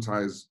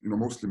conscientize,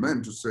 mostly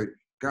men, to say,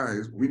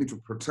 guys, we need to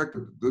protect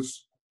it.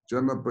 This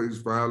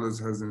gender-based violence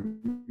has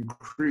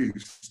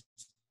increased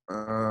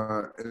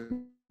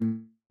in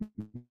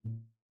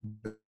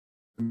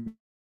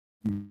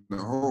the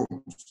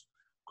homes,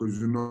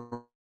 because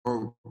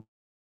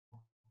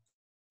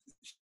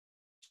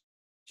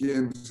here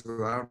in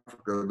South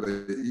Africa,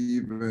 they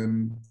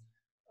even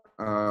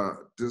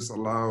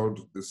disallowed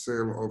the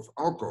sale of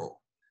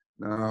alcohol.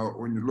 Now,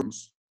 when you look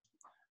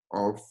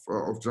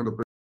of gender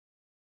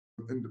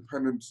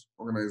independent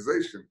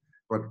organization,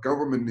 but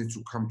government needs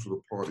to come to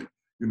the party.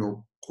 You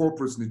know,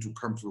 corporates need to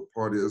come to the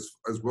party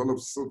as well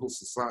as civil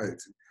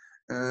society.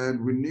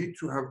 And we need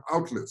to have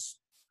outlets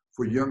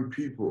for young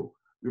people.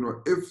 You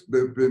know, if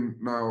they've been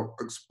now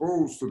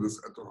exposed to this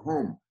at the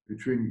home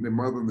between their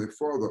mother and their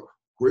father,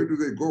 where do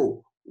they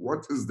go?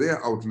 What is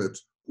their outlet?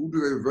 Who do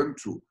they vent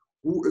to?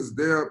 Who is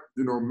their,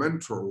 you know,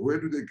 mentor? Where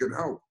do they get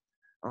help?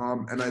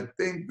 And I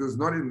think there's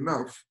not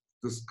enough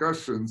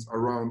discussions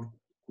around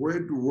where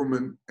do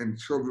women and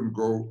children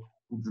go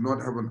who do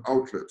not have an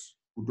outlet,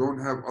 who don't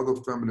have other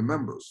family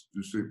members,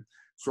 you see?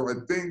 So I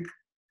think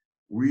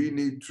we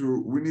need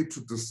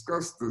to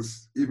discuss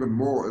this even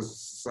more as a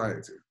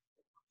society.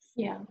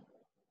 Yeah.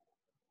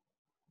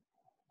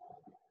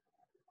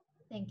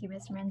 Thank you,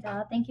 Mr.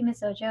 Mandela. Thank you,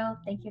 Ms. Ojo.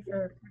 Thank you for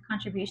your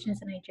contributions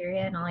to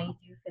Nigeria and all you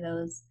do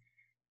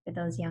for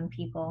those young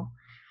people.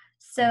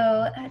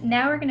 So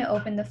now we're going to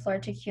open the floor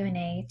to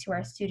Q&A to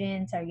our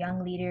students, our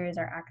young leaders,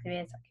 our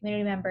activists, our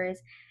community members,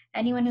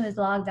 anyone who is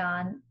logged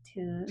on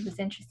who's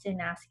interested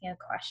in asking a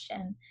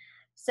question.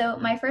 So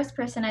my first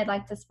person I'd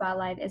like to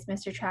spotlight is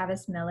Mr.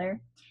 Travis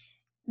Miller.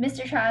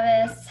 Mr.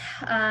 Travis,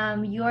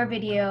 your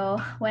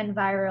video went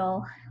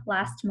viral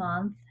last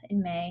month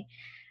in May.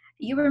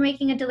 You were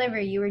making a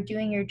delivery, you were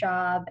doing your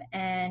job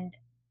and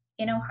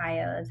in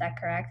Ohio, is that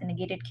correct? In a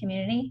gated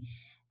community.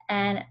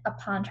 And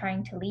upon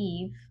trying to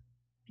leave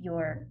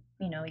your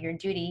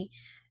duty,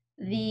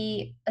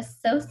 the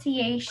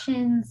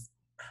association's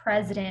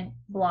president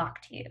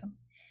blocked you.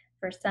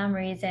 For some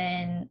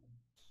reason,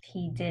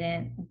 he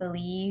didn't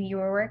believe you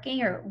were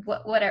working, or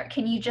whatever.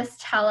 Can you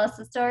just tell us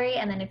the story?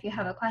 And then if you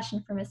have a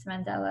question for Ms.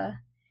 Mandela,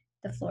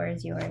 the floor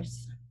is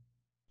yours.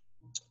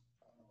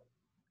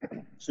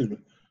 Excuse me.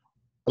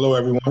 Hello,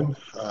 everyone.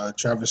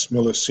 Travis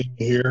Miller Sr.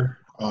 here.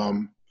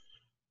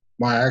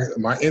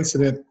 My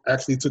incident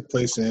actually took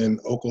place in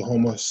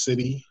Oklahoma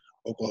City,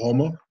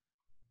 Oklahoma,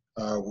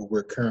 where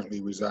we're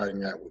currently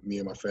residing at with me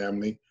and my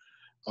family.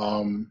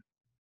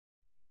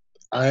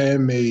 I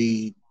am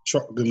a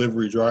truck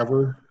delivery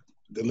driver,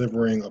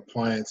 delivering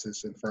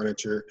appliances and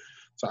furniture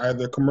to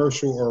either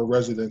commercial or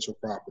residential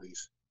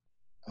properties.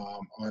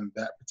 On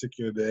that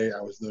particular day, I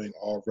was doing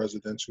all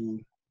residential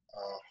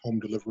home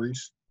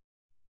deliveries,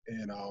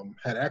 and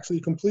had actually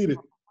completed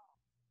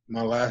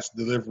my last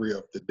delivery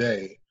of the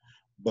day,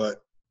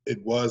 but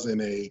it was in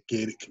a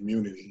gated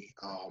community.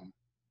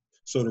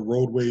 So the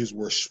roadways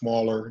were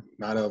smaller,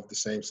 not of the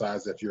same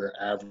size as your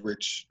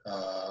average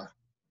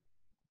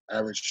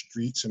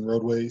streets and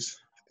roadways.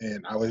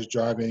 And I was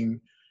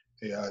driving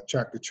a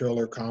tractor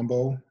trailer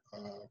combo,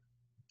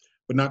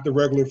 but not the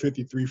regular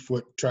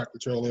 53-foot tractor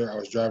trailer. I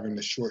was driving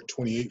the short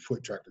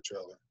 28-foot tractor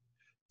trailer.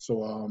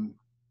 So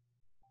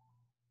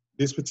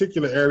this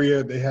particular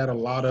area, they had a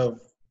lot of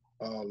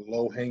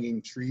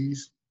low-hanging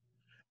trees,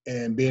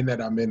 and being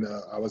that I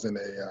was in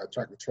a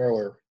tractor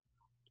trailer,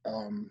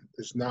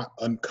 it's not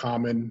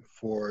uncommon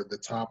for the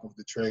top of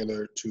the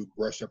trailer to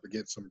brush up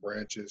against some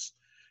branches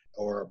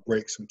or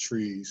break some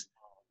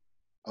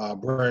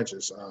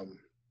branches.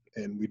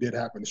 And we did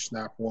happen to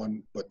snap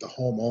one, but the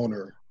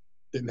homeowner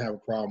didn't have a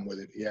problem with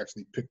it. He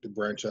actually picked the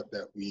branch up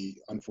that we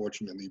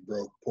unfortunately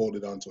broke, pulled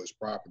it onto his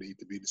property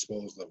to be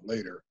disposed of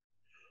later.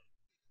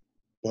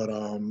 But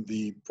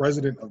the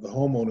president of the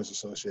homeowners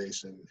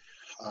association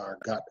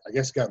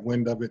got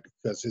wind of it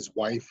because his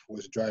wife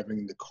was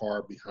driving the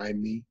car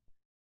behind me.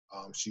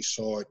 She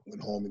saw it,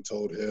 went home and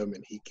told him,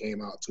 and he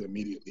came out to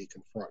immediately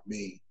confront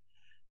me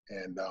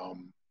and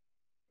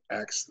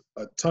asked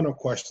a ton of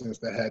questions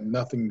that had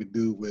nothing to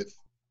do with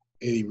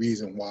any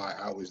reason why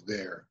I was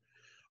there.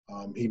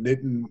 He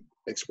didn't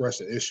express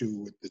an issue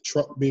with the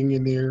truck being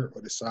in there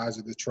or the size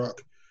of the truck.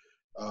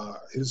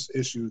 His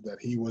issue that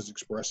he was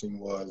expressing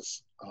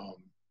was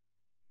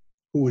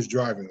who was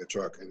driving the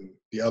truck and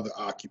the other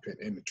occupant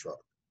in the truck.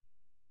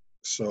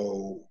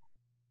 So,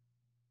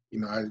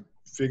 I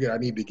figured I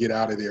need to get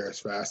out of there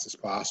as fast as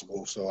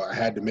possible. So I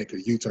had to make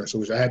a U-turn.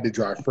 So I had to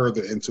drive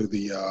further into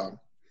the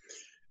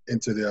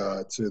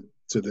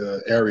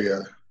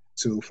area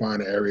to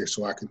find an area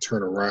so I can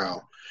turn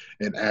around.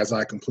 And as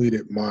I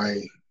completed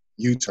my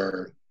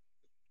U-turn,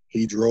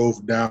 he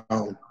drove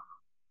down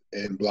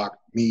and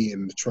blocked me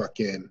and the truck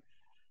in.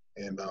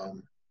 And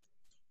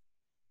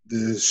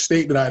the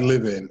state that I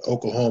live in,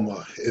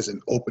 Oklahoma, is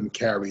an open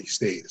carry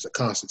state. It's a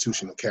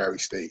constitutional carry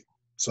state.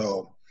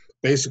 So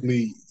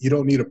basically, you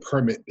don't need a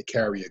permit to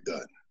carry a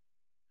gun.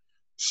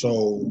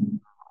 So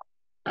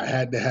I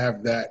had to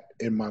have that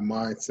in my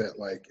mindset,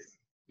 like,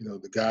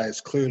 the guy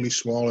is clearly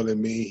smaller than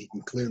me. He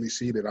can clearly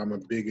see that I'm a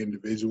big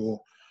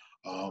individual.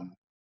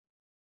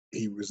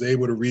 He was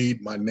able to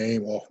read my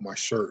name off my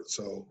shirt.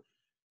 So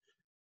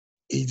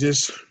he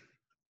just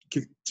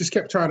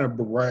kept trying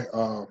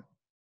to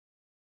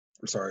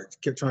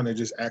kept trying to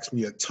just ask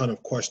me a ton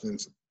of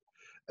questions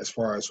as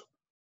far as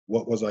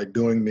what was I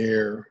doing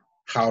there,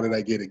 how did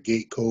I get a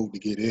gate code to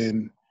get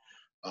in,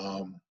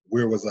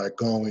 Where was I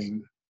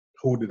going?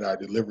 Who did I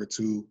deliver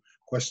to?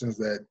 Questions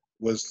that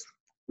was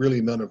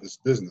really none of his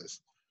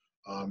business.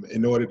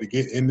 In order to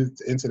get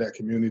into that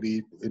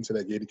community, into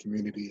that gated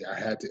community, I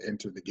had to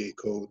enter the gate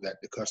code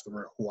that the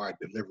customer who I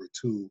delivered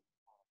to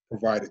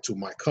provided to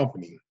my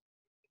company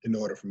in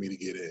order for me to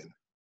get in.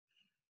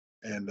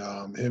 And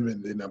him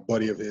and then a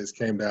buddy of his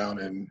came down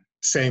and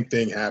same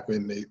thing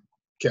happened. They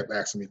kept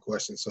asking me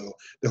questions. So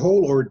the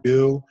whole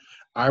ordeal,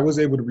 I was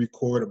able to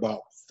record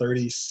about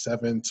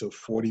 37 to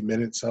 40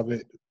 minutes of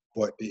it,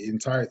 but the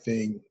entire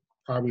thing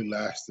probably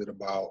lasted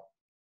about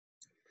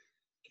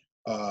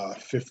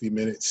 50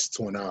 minutes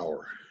to an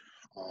hour,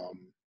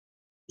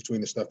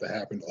 between the stuff that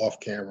happened off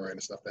camera and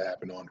the stuff that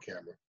happened on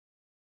camera.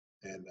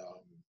 And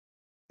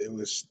it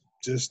was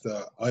just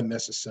an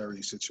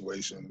unnecessary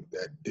situation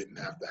that didn't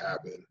have to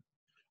happen.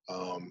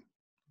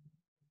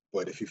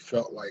 But if he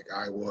felt like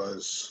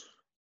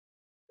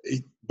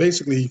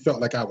basically he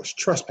felt like I was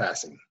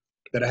trespassing,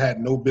 that I had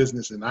no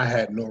business and I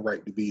had no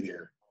right to be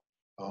there.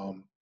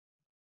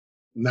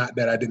 Not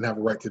that I didn't have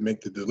a right to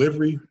make the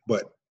delivery,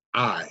 but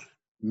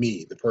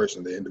me, the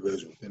person, the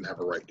individual, didn't have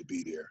a right to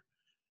be there.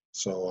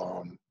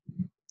 So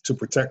to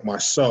protect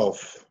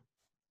myself,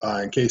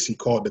 in case he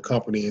called the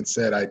company and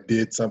said I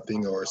did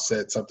something or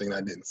said something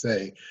I didn't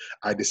say,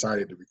 I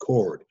decided to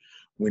record.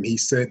 When he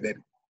said that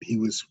he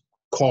was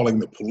calling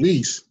the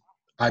police,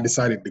 I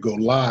decided to go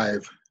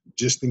live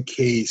just in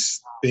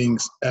case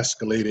things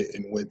escalated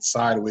and went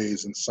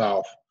sideways and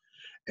south.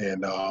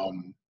 And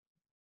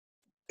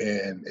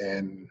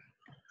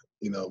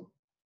you know,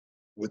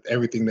 with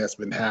everything that's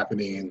been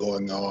happening and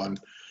going on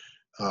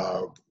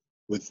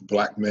with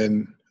Black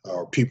men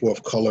or people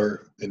of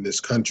color in this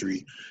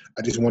country,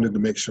 I just wanted to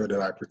make sure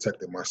that I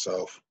protected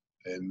myself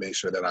and make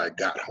sure that I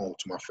got home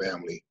to my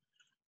family.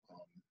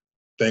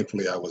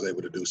 Thankfully, I was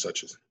able to do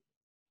such as.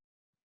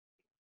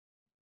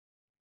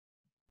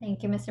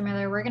 Thank you, Mr.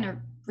 Miller. We're going to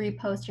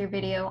repost your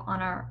video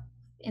on our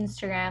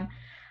Instagram.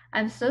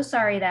 I'm so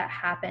sorry that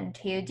happened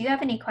to you. Do you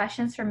have any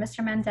questions for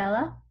Mr.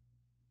 Mandela?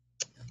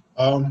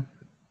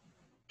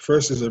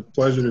 First, it's a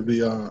pleasure to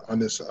be on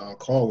this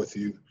call with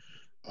you.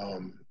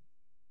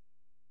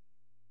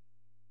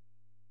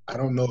 I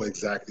don't know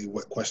exactly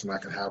what question I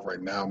can have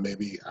right now.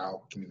 Maybe I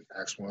can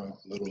ask one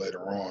a little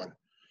later on.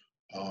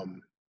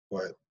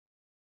 But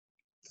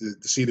to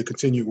see the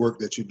continued work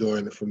that you're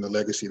doing from the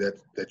legacy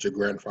that your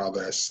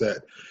grandfather has set,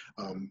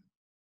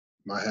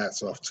 my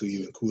hat's off to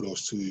you and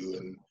kudos to you.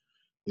 And,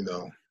 you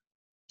know,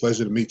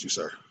 pleasure to meet you,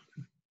 sir.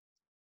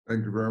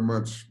 Thank you very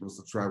much,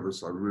 Mr.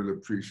 Travis. I really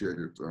appreciate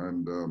it.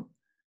 And,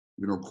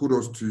 you know,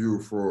 kudos to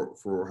you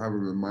for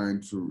having in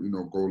mind to, you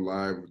know, go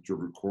live with your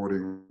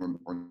recording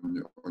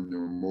on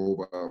your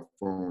mobile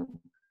phone.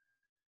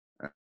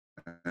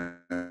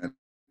 And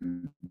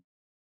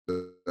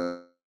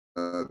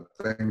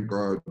thank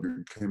God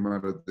you came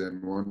out of there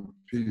in one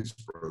piece,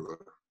 brother.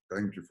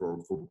 Thank you for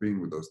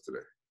being with us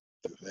today.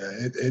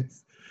 Yeah,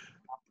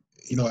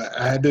 you know,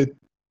 I had to,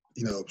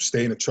 you know,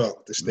 stay in the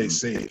truck to stay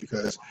safe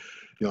because,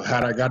 you know,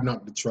 had I gotten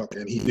out the truck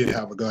and he did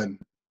have a gun,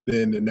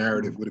 then the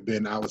narrative would have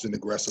been I was an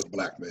aggressive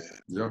Black man.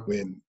 Yep.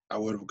 When I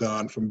would have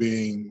gone from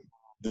being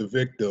the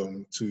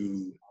victim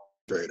to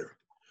traitor.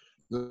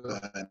 And,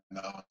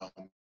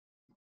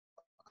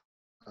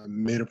 I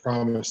made a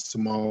promise to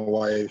my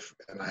wife,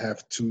 and I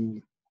have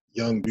 2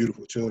 young,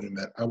 beautiful children,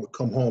 that I would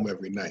come home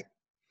every night.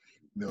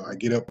 You know, I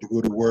get up to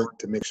go to work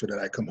to make sure that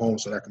I come home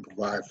so that I can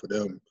provide for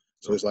them.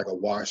 So it's like a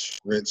wash,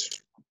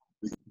 rinse,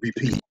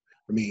 repeat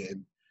for me.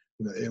 And,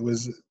 you know, it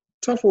was a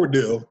tough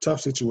ordeal,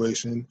 tough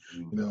situation.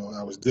 You know,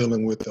 I was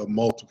dealing with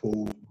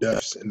multiple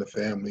deaths in the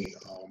family.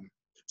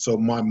 So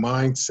my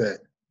mindset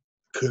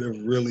could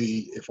have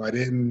really, if I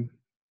didn't,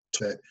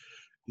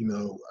 you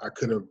know, I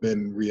could have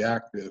been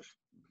reactive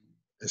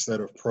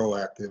instead of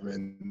proactive,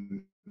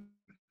 and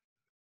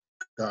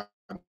God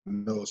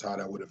knows how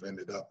that would have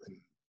ended up. And,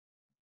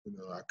 you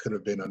know, I could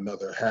have been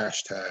another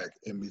hashtag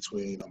in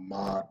between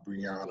Ahmaud,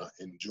 Breonna,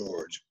 and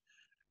George.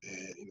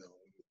 And, you know,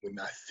 when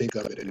I think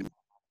of it, it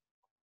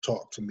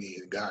talked to me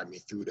and guided me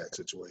through that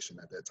situation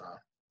at that time.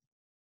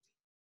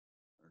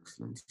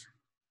 Excellent.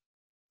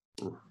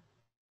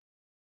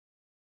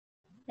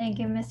 Thank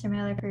you, Mr.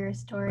 Miller, for your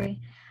story.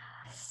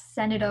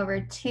 Send it over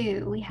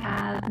to, we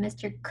have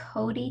Mr.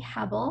 Cody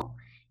Hebel.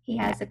 He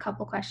has a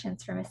couple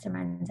questions for Mr.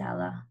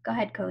 Mandela. Go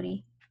ahead,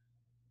 Cody.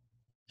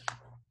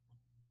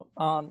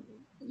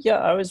 Yeah,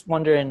 I was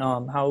wondering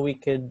how we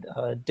could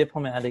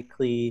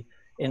diplomatically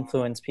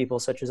influence people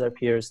such as our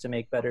peers to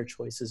make better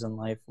choices in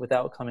life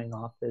without coming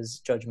off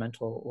as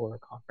judgmental or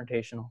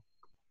confrontational.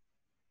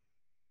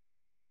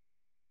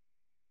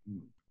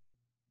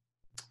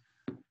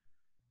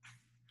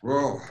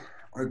 Well,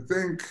 I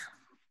think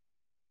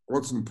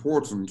what's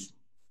important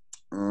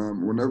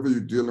whenever you're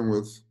dealing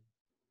with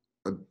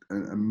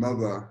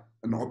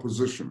an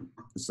opposition,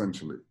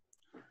 essentially,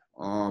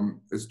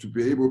 is to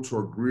be able to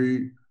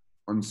agree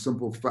on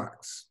simple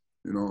facts.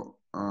 You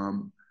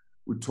know,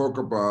 we talk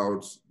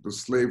about the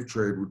slave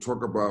trade, we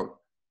talk about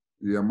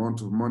the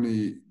amount of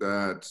money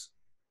that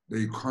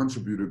they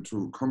contributed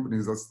to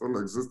companies that still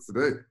exist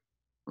today.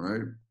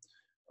 right?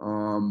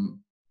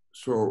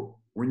 So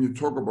when you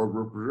talk about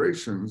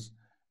reparations,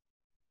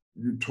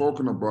 you're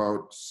talking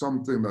about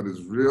something that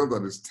is real,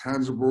 that is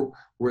tangible,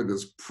 where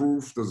there's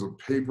proof, there's a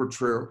paper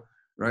trail,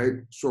 right?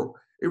 So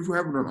if we're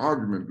having an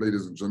argument,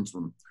 ladies and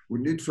gentlemen, we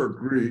need to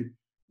agree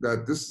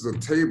that this is a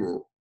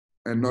table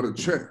and not a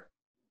chair,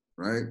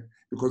 right?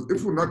 Because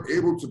if we're not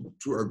able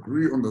to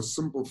agree on the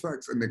simple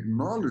facts and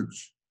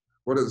acknowledge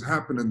what has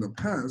happened in the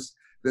past,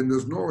 then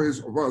there's no ways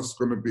of us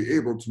going to be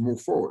able to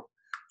move forward.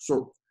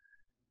 So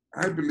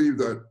I believe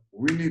that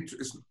we need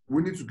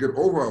to get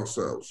over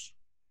ourselves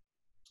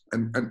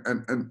and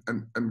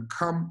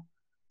come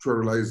to a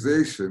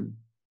realization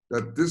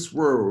that this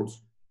world,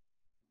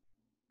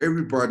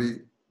 everybody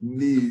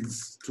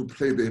needs to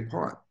play their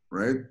part,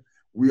 right?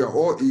 We are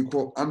all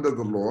equal under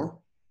the law.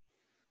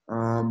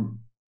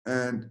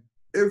 And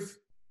if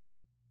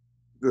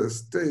the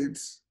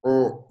states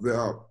or there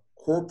are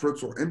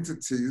corporates or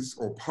entities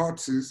or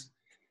parties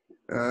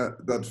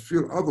that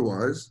feel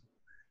otherwise,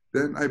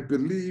 then I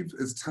believe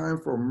it's time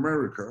for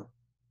America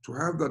to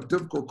have that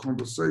difficult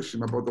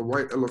conversation about the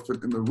white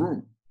elephant in the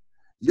room.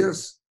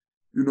 Yes,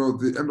 you know,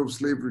 the end of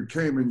slavery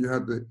came and you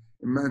had the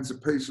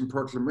Emancipation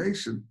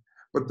Proclamation,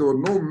 but there were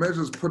no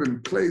measures put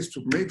in place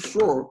to make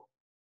sure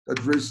that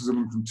racism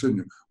would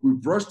continue. We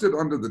brushed it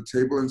under the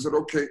table and said,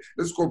 okay,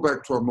 let's go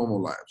back to our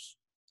normal lives.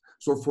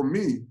 So for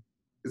me,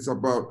 it's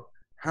about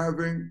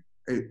having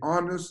an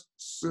honest,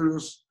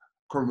 serious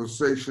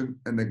conversation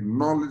and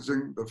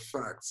acknowledging the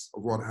facts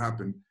of what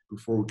happened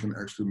before we can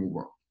actually move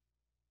on.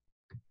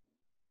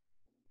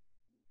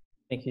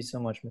 Thank you so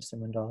much, Mr.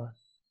 Mandela.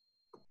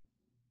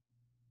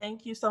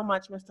 Thank you so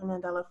much, Mr.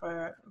 Mandela,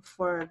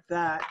 for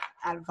that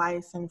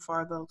advice and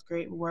for those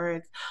great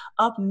words.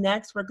 Up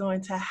next, we're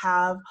going to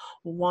have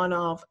one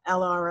of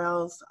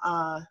LRL's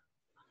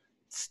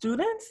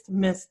students,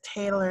 Miss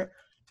Taylor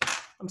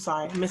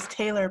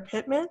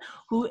Pittman,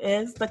 who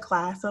is the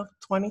class of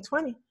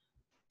 2020.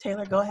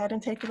 Taylor, go ahead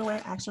and take it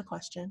away. Ask your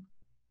question.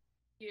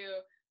 Thank you.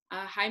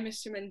 Hi,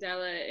 Mr.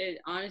 Mandela. It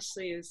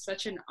honestly is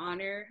such an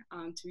honor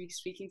to be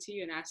speaking to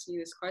you and asking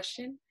you this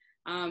question.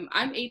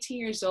 I'm 18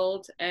 years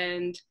old,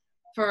 and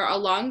for a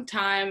long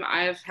time,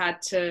 I've had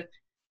to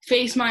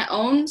face my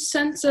own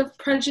sense of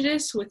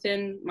prejudice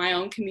within my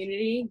own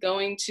community,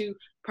 going to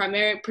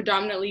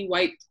predominantly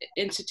white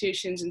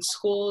institutions and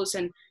schools,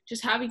 and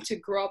just having to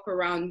grow up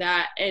around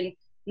that, and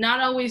not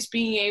always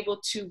being able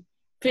to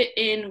fit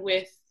in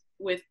with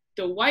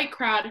the white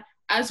crowd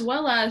as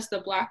well as the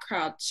Black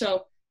crowd.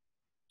 So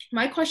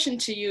my question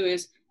to you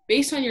is,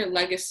 based on your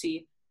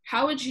legacy,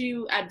 how would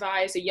you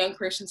advise a young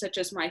person such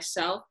as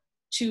myself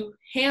to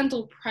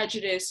handle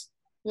prejudice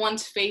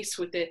once faced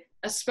with it,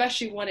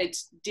 especially when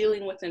it's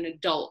dealing with an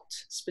adult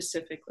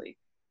specifically?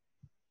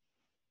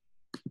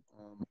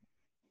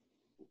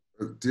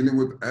 Dealing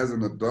with as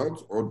an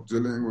adult or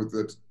dealing with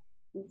it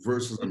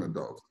versus an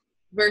adult?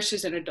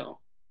 Versus an adult.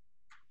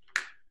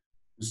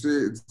 You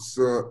see,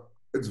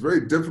 it's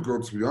very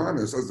difficult, to be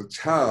honest, as a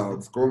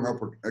child going up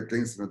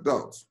against an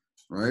adult,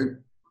 right?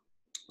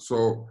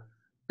 So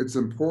it's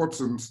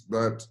important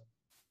that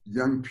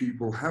young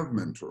people have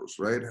mentors,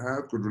 right?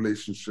 Have good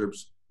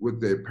relationships with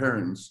their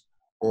parents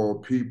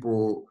or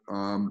people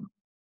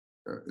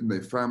in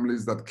their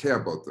families that care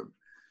about them.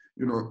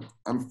 You know,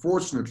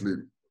 unfortunately,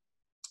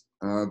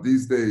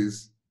 these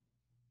days,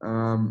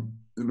 you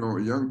know,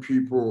 young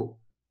people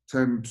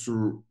tend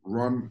to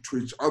run to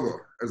each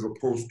other as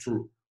opposed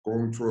to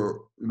going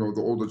to, you know,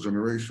 the older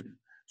generation.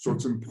 So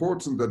it's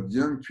important that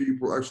young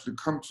people actually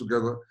come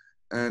together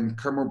and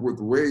come up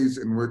with ways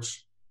in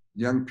which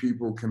young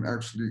people can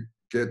actually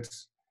get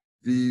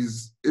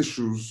these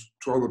issues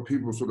to other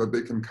people so that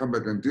they can come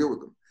back and deal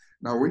with them.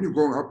 Now, when you're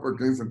going up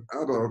against an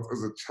adult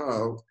as a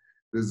child,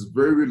 there's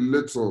very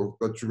little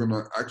that you're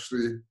gonna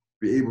actually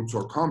be able to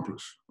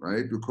accomplish,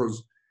 right?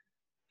 Because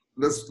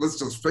let's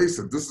just face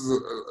it, this is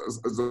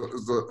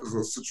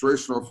a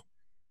situation of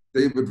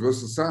David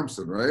versus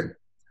Samson, right?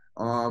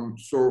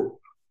 So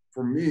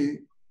for me,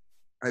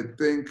 I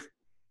think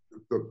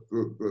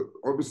the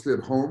obviously at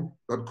home,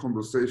 that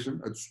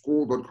conversation, at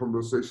school, that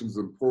conversation is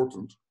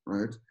important,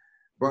 right?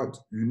 But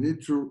you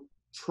need to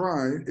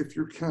try, if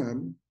you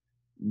can,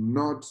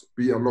 not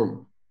be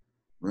alone,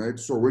 right?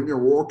 So when you're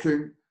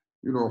walking,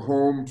 you know,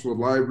 home to the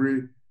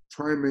library,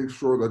 try and make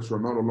sure that you're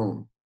not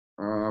alone.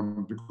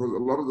 Because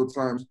a lot of the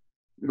times,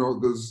 you know,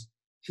 there's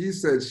he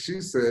said,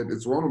 she said,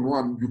 it's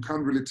one-on-one, you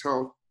can't really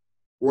tell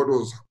what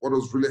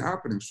was really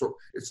happening. So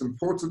it's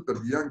important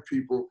that young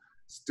people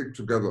stick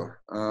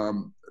together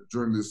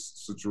during these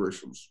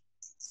situations.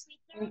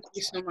 Thank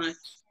you so much.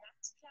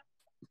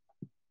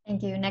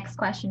 Thank you. Next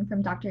question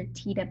from Dr.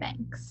 Tita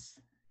Banks.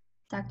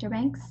 Dr.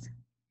 Banks?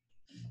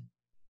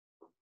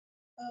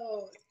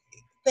 Oh,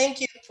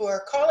 thank you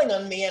for calling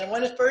on me. And I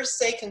want to first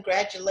say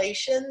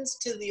congratulations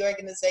to the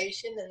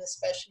organization and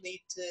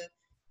especially to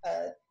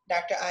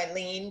Dr.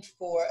 Eileen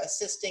for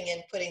assisting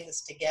in putting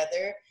this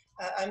together.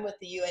 I'm with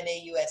the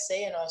UNA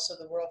USA and also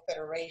the World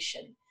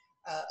Federation.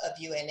 of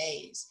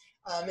UNAs.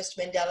 Mr.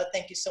 Mandela,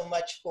 thank you so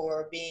much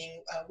for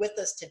being with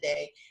us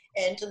today.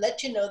 And to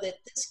let you know that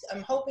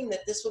I'm hoping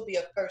that this will be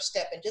a first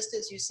step. And just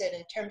as you said,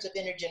 in terms of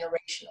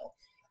intergenerational,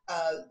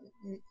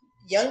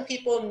 young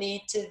people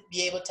need to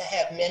be able to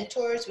have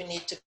mentors. We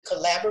need to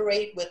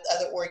collaborate with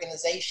other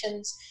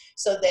organizations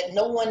so that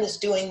no one is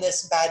doing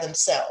this by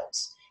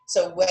themselves.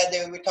 So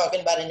whether we're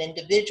talking about an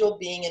individual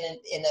being in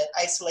an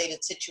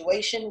isolated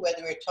situation,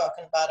 whether we're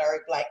talking about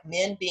our Black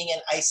men being in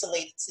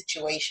isolated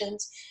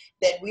situations,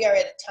 that we are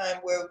at a time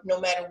where no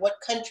matter what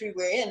country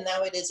we're in,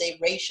 now it is a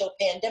racial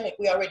pandemic.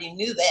 We already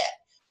knew that,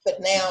 but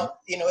now,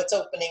 you know, it's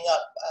opening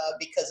up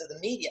because of the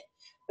media.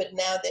 But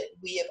now that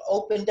we have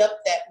opened up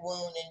that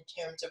wound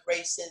in terms of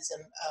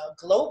racism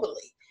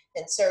globally,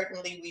 and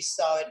certainly we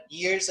saw it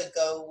years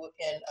ago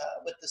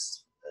with the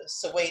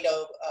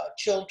Soweto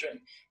children,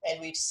 and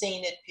we've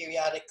seen it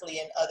periodically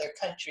in other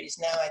countries.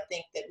 Now I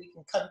think that we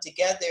can come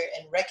together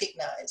and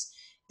recognize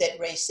that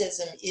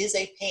racism is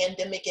a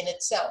pandemic in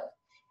itself,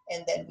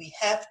 and that we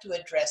have to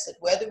address it,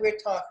 whether we're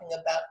talking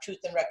about Truth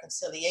and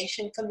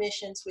Reconciliation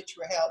Commissions, which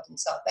were held in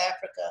South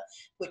Africa,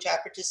 which I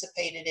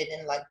participated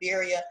in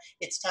Liberia.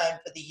 It's time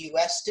for the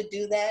US to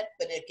do that,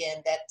 but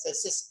again, that's a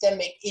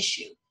systemic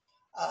issue.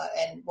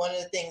 And one of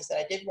the things that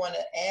I did want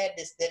to add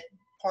is that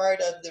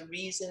part of the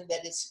reason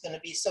that it's going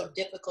to be so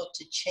difficult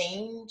to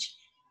change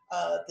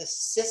the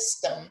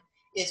system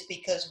is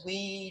because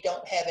we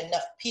don't have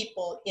enough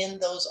people in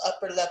those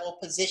upper level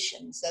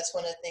positions. That's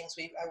one of the things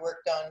I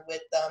worked on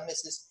with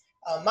Mrs.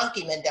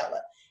 Maki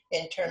Mandela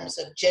in terms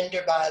of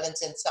gender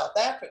violence in South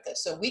Africa.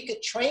 So we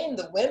could train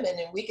the women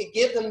and we could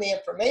give them the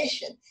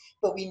information,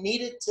 but we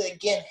needed to,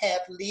 again,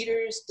 have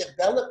leaders,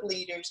 develop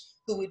leaders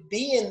who would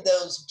be in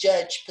those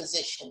judge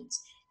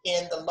positions,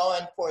 in the law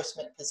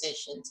enforcement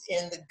positions,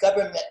 in the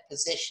government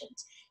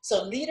positions.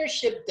 So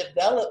leadership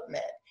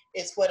development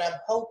is what I'm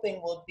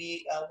hoping will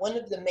be one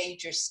of the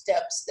major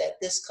steps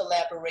that this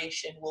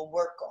collaboration will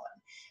work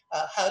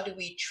on. How do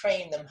we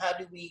train them? How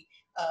do we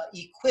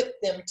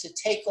equip them to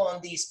take on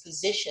these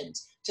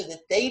positions so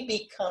that they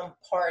become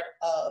part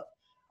of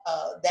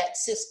that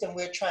system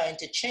we're trying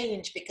to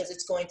change? Because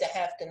it's going to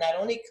have to not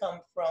only come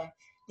from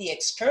the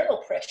external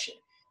pressure,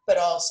 but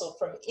also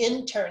from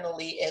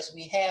internally, as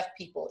we have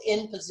people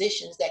in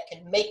positions that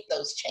can make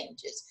those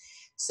changes.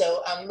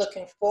 So I'm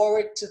looking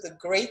forward to the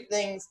great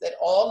things that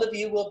all of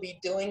you will be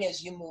doing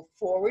as you move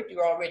forward.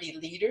 You're already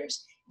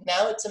leaders.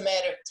 Now it's a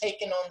matter of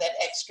taking on that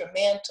extra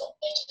mantle.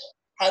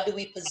 How do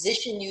we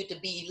position you to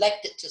be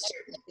elected to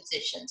certain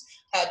positions?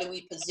 How do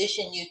we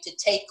position you to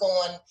take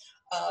on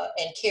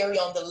and carry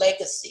on the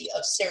legacy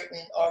of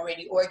certain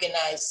already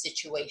organized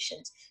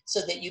situations, so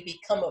that you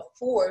become a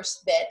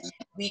force that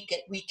we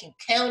can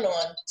count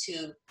on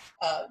to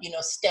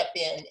step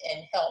in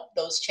and help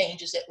those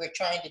changes that we're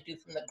trying to do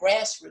from the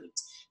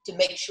grassroots to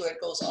make sure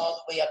it goes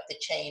all the way up the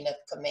chain of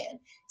command.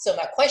 So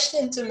my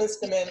question to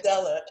Mr.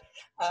 Mandela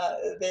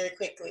very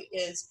quickly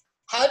is,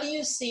 how do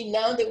you see,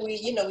 now that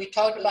we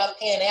talked about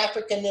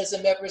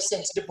Pan-Africanism ever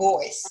since Du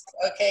Bois,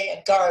 okay,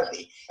 and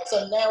Garvey.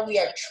 So now we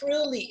are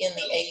truly in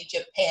the age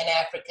of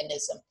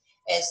Pan-Africanism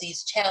as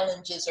these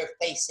challenges are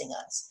facing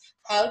us.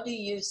 How do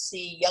you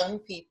see young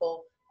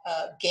people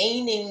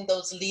gaining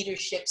those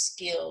leadership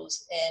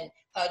skills, and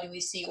how do we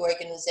see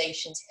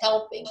organizations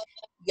helping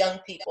young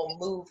people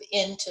move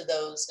into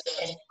those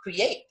and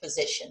create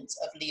positions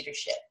of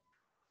leadership?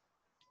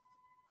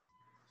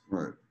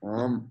 Right.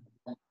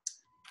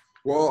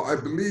 Well, I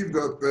believe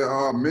that there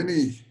are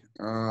many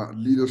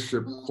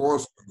leadership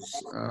courses,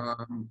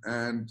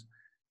 and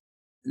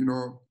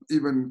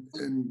even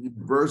in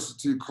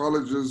university,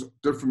 colleges,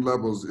 different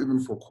levels, even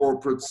for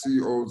corporate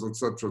CEOs, et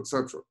cetera, et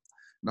cetera.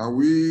 Now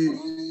we,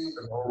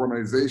 an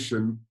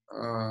organization,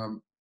 our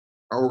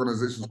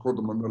organization is called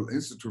the Mandela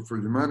Institute for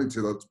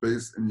Humanity, that's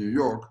based in New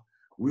York.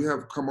 We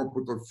have come up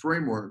with a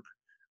framework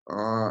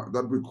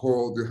that we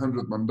call the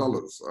 100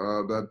 Mandelas,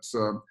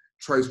 that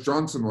Trice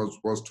Johnson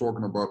was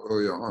talking about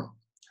earlier on.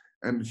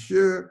 And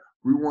here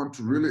we want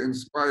to really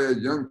inspire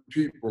young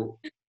people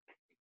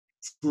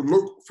to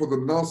look for the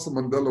Nelson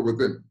Mandela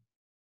within.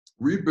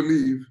 We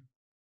believe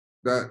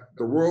that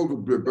the world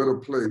would be a better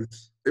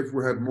place if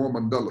we had more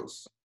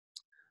Mandelas.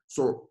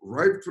 So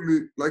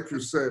rightfully, like you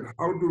said,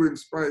 how do we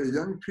inspire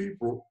young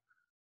people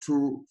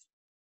to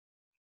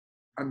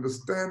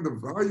understand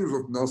the values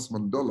of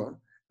Nelson Mandela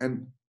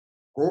and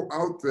go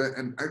out there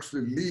and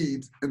actually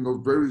lead in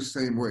the very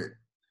same way?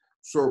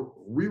 So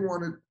we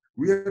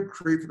had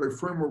created a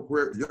framework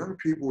where young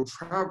people will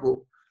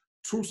travel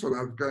to South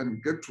Africa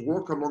and get to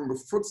walk along the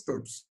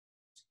footsteps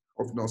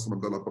of Nelson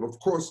Mandela. But of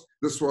course,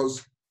 this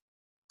was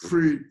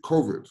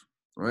pre-COVID,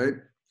 right?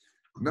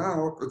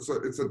 Now it's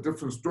a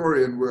different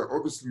story, and we're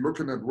obviously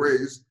looking at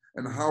ways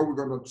and how we're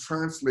going to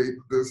translate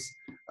this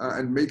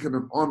and make it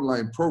an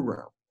online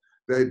program.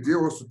 The idea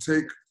was to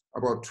take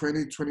about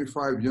 20,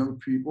 25 young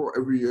people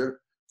every year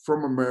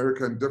from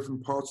America and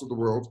different parts of the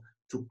world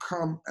to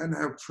come and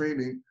have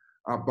training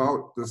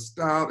about the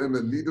style and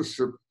the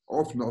leadership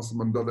of Nelson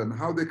Mandela and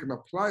how they can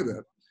apply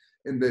that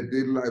in their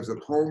daily lives at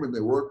home, in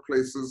their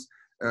workplaces,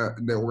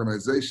 in their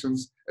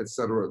organizations,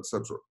 etc.,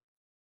 etc.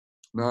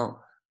 Now,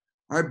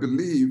 I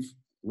believe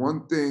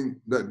one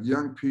thing that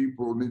young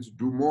people need to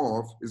do more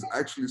of is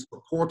actually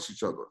support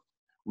each other.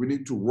 We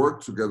need to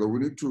work together. We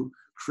need to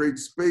create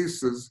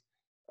spaces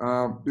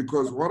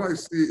because what I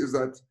see is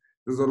that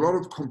there's a lot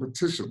of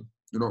competition.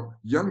 You know,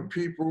 young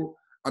people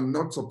are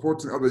not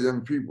supporting other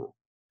young people.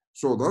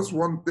 So that's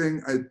one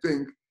thing I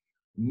think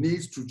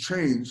needs to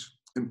change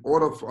in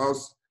order for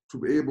us to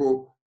be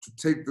able to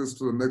take this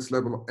to the next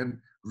level and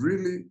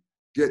really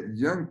get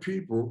young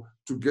people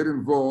to get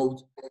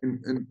involved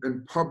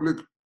in public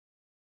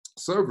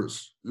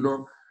service. You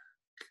know,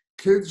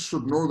 kids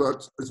should know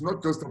that it's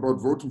not just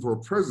about voting for a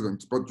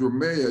president, but your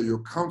mayor,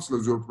 your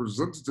councillors, your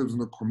representatives in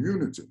the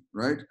community,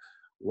 right?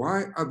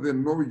 Why are there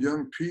no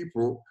young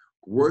people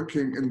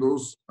working in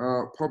those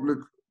public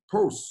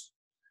posts?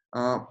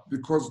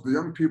 Because the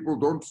young people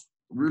don't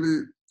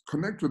really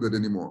connect with it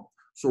anymore.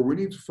 So we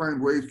need to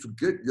find ways to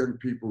get young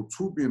people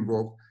to be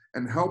involved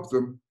and help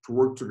them to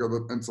work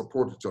together and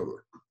support each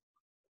other.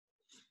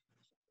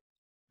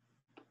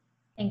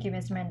 Thank you,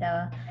 Mr.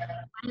 Mandela.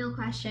 Final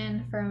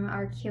question from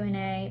our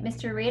Q&A.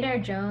 Mr. Radar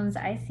Jones,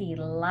 I see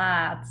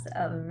lots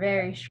of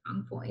very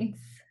strong points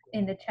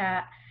in the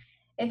chat.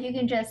 If you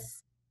can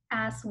just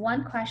ask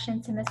one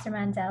question to Mr.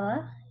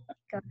 Mandela,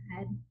 go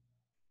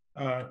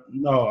ahead.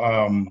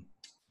 No,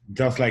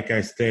 just like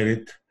I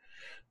stated,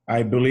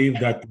 I believe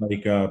that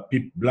like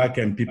Black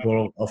and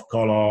people of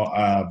color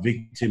are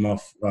victim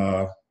of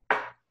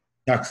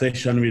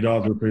taxation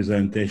without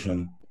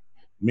representation,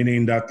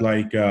 meaning that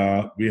like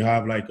we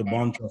have like a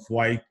bunch of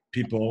white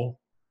people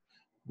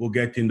who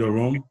get in the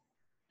room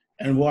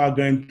and who are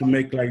going to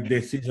make like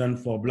decision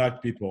for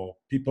Black people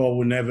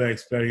who never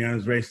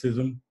experience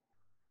racism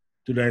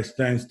to the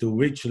extent to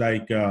which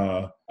like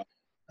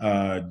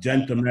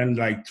gentlemen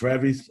like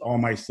Travis or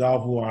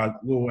myself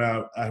who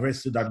were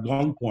arrested at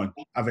gunpoint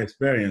have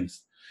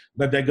experienced,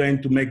 but they're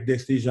going to make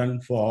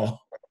decision for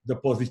the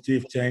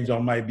positive change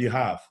on my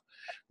behalf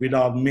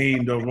without me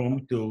in the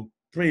room to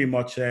pretty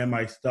much share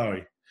my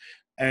story.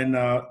 And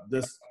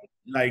this,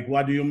 like,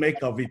 what do you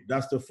make of it?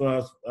 That's the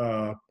first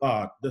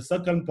part. The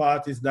second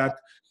part is that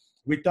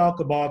we talk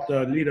about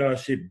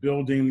leadership,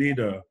 building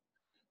leader,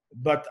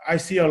 but I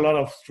see a lot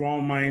of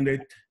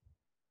strong-minded,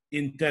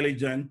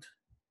 intelligent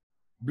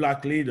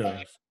Black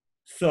leaders.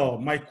 So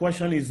my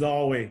question is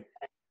always,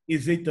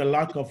 is it a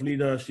lack of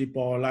leadership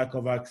or a lack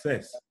of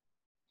access?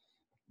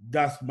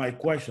 That's my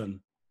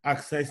question.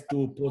 Access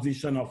to a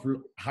position of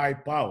high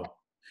power.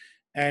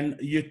 And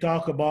you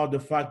talk about the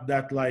fact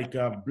that like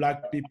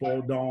Black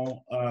people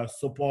don't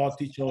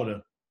support each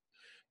other.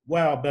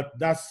 Well, but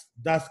that's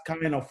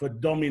kind of a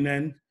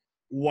dominant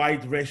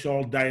white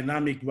racial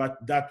dynamic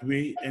that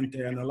we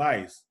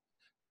internalize,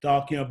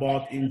 talking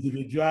about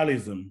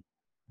individualism.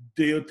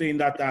 Do you think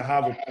that I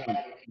have a point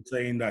in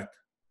saying that?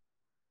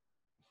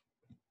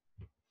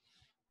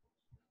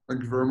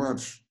 Thank you very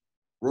much.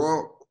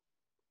 Well,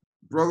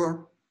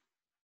 brother,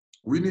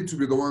 we need to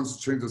be the ones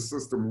to change the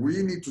system.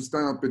 We need to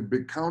stand up and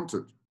be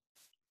counted.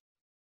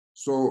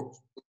 So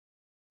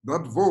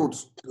that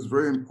vote is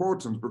very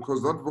important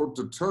because that vote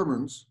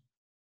determines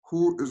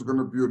who is going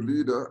to be a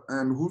leader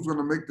and who's going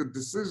to make the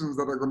decisions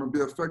that are going to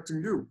be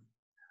affecting you.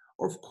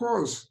 Of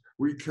course,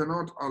 we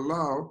cannot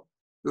allow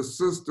the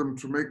system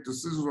to make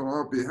decisions on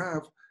our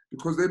behalf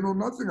because they know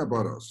nothing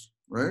about us,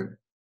 right?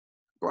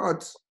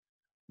 But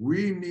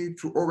we need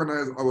to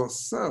organize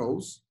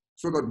ourselves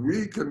so that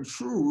we can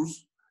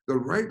choose the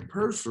right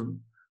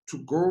person to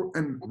go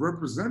and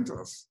represent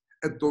us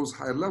at those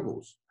high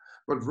levels.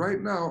 But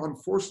right now,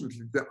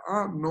 unfortunately, there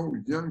are no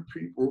young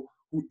people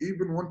who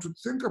even want to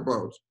think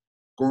about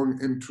going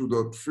into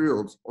the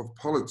field of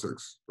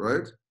politics,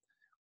 right?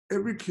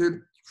 Every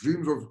kid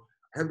dreams of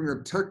having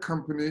a tech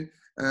company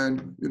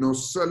and, you know,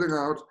 selling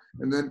out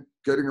and then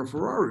getting a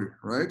Ferrari,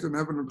 right? And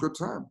having a good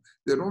time.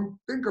 They don't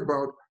think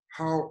about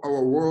how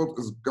our world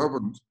is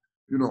governed,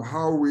 you know,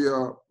 how we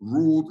are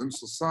ruled in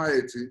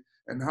society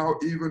and how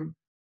even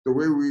the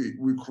way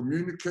we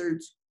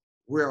communicate,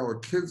 where our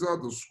kids are,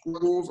 the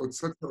schools,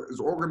 etc., is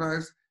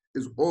organized,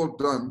 is all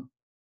done,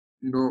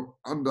 you know,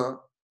 under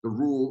the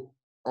rule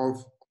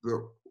of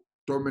the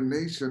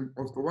domination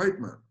of the white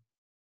man.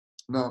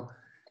 Now,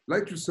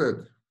 like you said,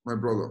 my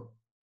brother,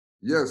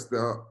 yes,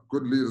 there are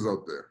good leaders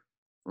out there,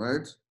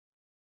 right?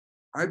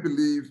 I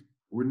believe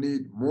we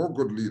need more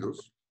good leaders,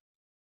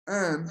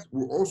 and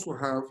we also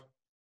have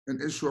an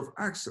issue of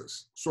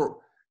access.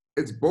 So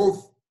it's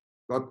both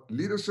that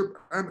leadership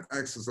and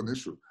access an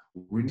issue.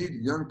 We need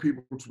young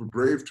people to be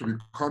brave, to be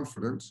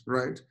confident,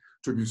 right?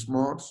 To be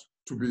smart,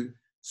 to be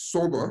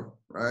sober,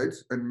 right?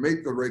 And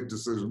make the right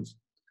decisions.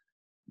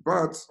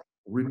 But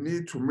we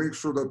need to make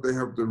sure that they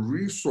have the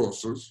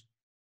resources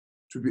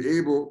to be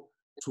able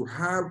to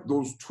have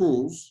those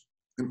tools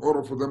in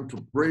order for them to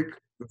break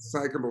the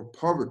cycle of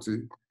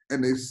poverty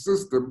and a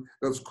system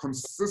that's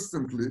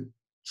consistently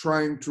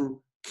trying to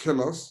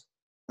kill us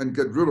and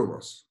get rid of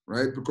us,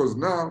 right? Because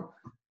now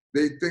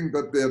they think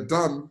that they're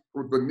done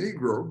with the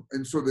Negro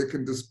and so they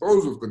can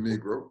dispose of the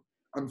Negro.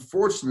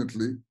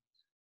 Unfortunately,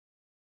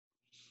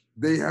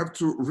 they have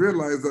to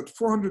realize that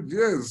 400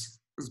 years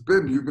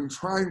you've been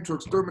trying to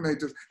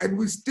exterminate us, and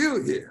we're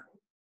still here.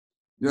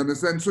 You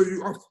understand? So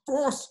you are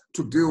forced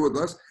to deal with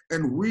us,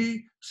 and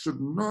we should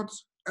not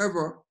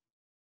ever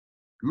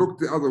look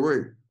the other way.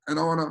 And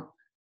I want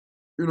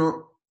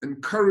to,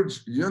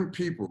 encourage young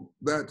people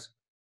that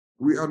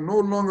we are no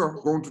longer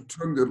going to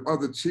turn the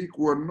other cheek.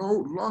 We are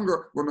no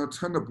longer going to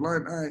turn a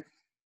blind eye.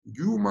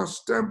 You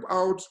must stamp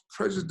out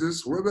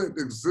prejudice, whether it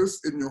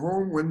exists in your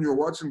home when you're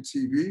watching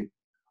TV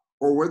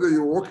or whether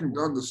you're walking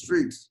down the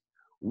street.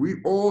 We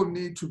all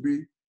need to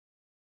be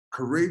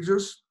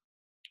courageous,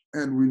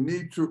 and we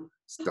need to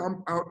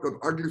stamp out that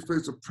ugly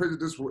face of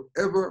prejudice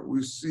wherever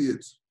we see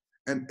it.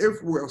 And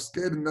if we are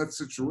scared in that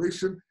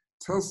situation,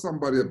 tell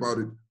somebody about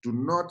it. Do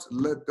not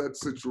let that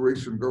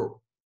situation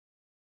go.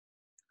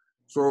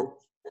 So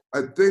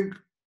I think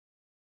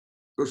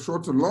the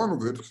short and long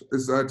of it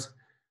is that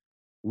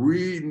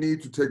we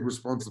need to take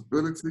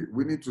responsibility.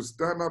 We need to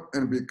stand up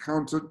and be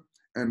counted,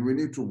 and we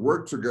need to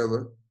work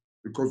together,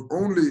 because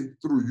only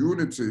through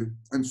unity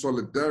and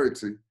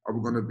solidarity are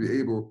we going to be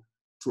able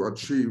to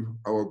achieve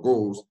our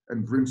goals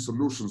and bring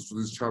solutions to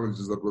these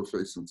challenges that we're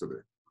facing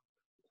today.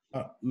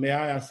 May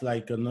I ask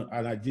like an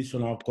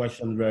additional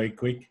question very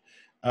quick?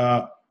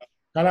 I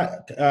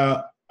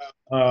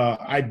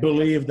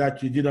believe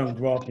that you didn't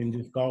grow up in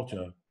this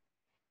culture.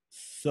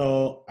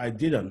 So I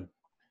didn't.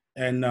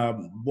 And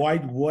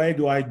where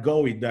do I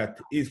go with that?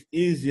 It's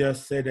easier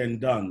said than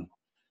done.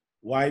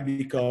 Why?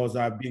 Because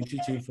I've been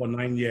teaching for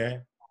 9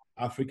 years,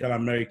 African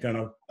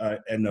American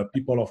and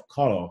people of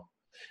color.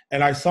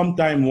 And I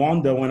sometimes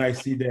wonder when I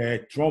see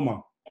the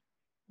trauma,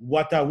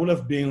 what I would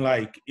have been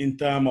like in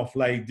terms of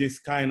like this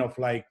kind of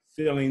like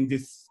feeling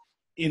this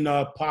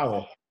inner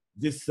power,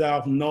 this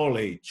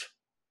self-knowledge,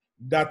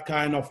 that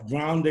kind of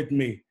grounded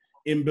me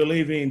in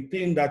believing in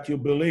things that you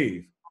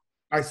believe.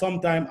 I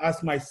sometimes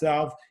ask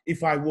myself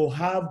if I will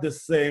have the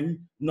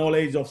same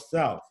knowledge of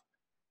self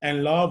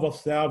and love of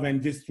self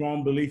and this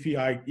strong belief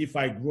if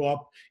I grew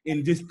up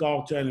in this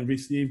culture and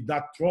received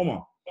that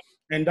trauma.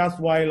 And that's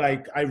why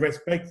like I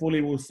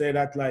respectfully will say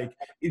that like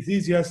it's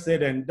easier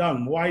said than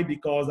done. Why?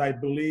 Because I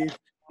believe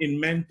in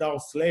mental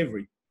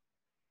slavery.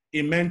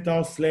 In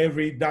mental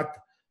slavery that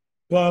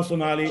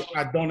personally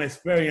I don't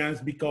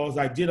experience because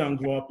I didn't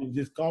grow up in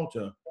this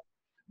culture.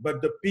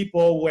 But the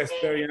people who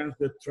experience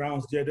the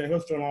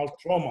transgenerational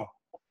trauma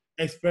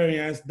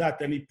experience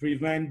that, and it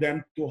prevents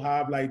them to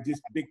have like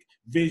this big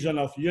vision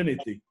of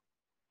unity.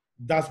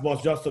 That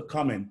was just a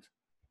comment.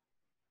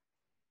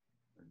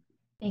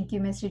 Thank you,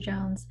 Mr.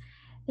 Jones.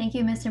 Thank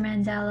you, Mr.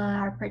 Mandela,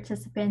 our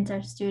participants,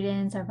 our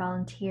students, our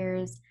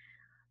volunteers.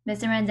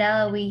 Mr.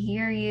 Mandela, we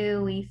hear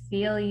you, we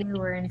feel you,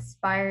 we're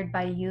inspired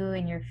by you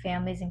and your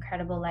family's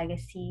incredible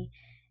legacy.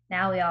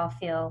 Now we all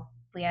feel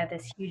we have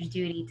this huge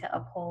duty to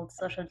uphold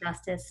social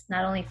justice,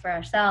 not only for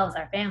ourselves,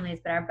 our families,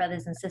 but our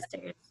brothers and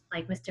sisters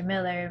like Mr.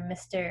 Miller,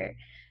 Mr.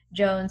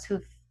 Jones,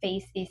 who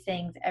face these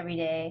things every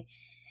day.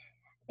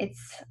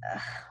 It's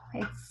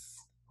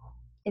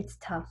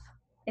tough.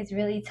 It's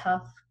really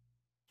tough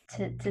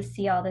to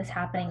see all this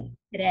happening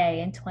today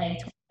in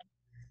 2020.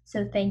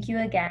 So thank you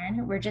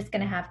again. We're just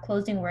going to have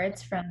closing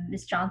words from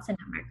Ms. Johnson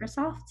at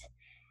Microsoft,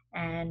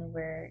 and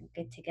we're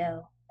good to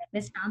go.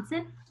 Ms.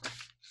 Johnson?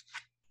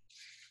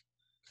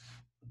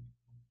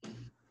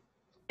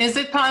 Is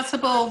it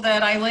possible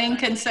that Eileen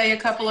can say a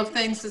couple of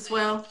things as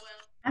well?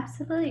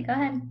 Absolutely, go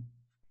ahead.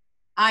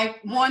 I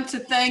want to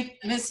thank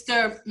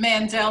Mr.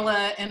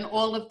 Mandela and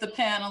all of the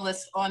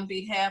panelists on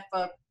behalf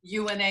of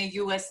UNA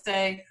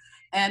USA.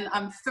 And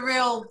I'm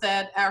thrilled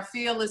that our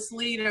fearless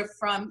leader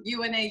from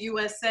UNA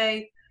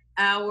USA,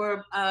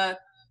 our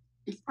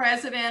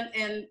president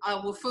and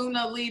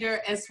Wafuna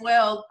leader as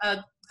well,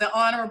 the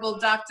Honorable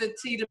Dr.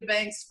 Tita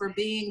Banks, for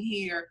being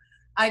here.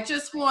 I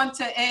just want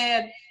to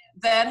add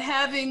that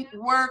having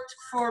worked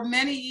for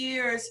many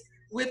years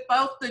with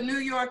both the New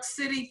York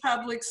City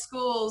public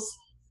schools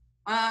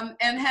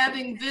and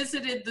having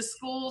visited the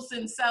schools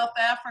in South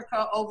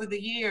Africa over the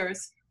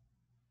years,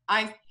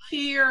 I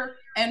hear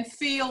and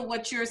feel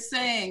what you're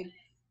saying.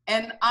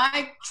 And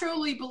I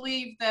truly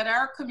believe that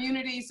our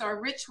communities are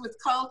rich with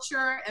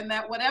culture, and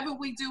that whatever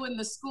we do in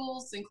the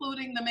schools,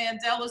 including the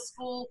Mandela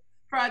School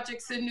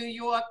projects in New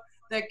York,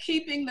 that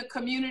keeping the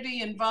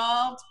community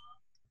involved,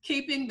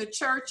 keeping the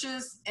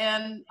churches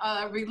and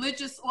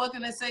religious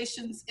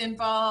organizations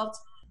involved,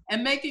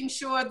 and making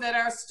sure that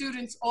our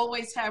students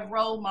always have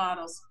role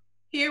models.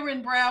 Here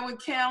in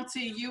Broward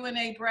County,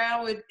 UNA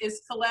Broward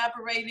is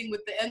collaborating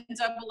with the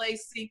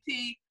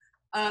NAACP,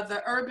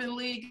 the Urban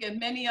League, and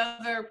many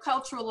other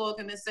cultural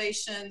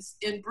organizations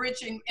in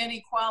bridging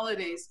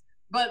inequalities.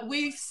 But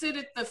we sit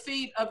at the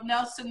feet of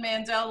Nelson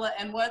Mandela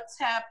and what's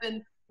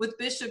happened with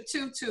Bishop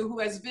Tutu, who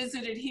has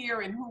visited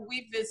here and who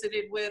we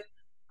visited with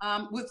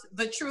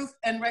the Truth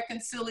and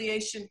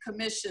Reconciliation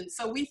Commission.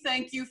 So we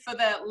thank you for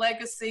that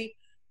legacy,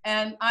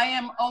 and I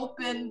am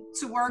open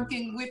to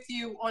working with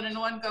you on an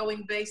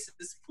ongoing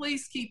basis.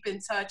 Please keep in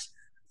touch.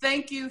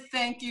 Thank you,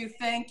 thank you,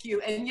 thank you.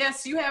 And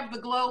yes, you have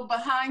the globe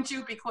behind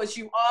you because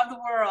you are the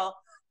world.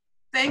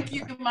 Thank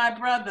you, my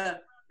brother.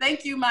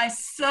 Thank you, my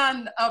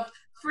son of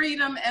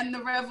freedom and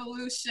the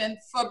revolution,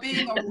 for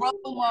being a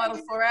role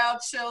model for our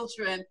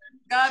children.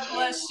 God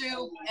bless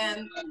you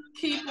and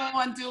keep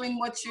on doing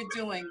what you're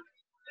doing.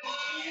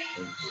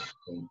 Thank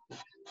you.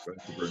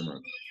 Thank you very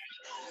much.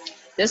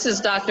 This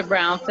is Dr.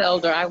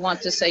 Brown-Felder. I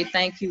want to say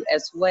thank you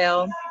as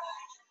well.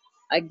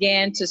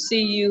 Again, to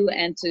see you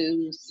and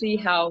to see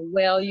how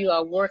well you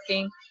are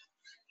working.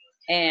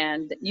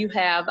 And you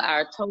have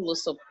our total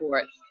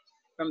support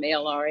from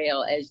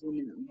LRL, as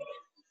you know.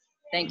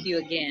 Thank you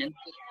again. Thank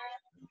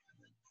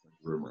you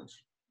very much.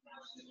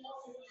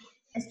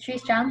 Ms.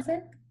 Treese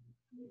Johnson?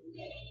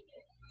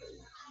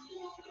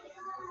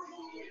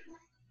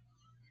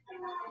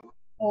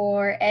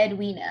 Or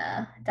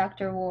Edwina,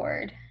 Dr.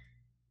 Ward?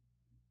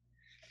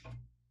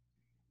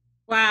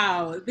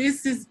 Wow,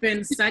 this has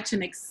been such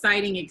an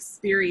exciting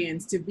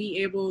experience to be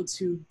able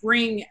to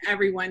bring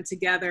everyone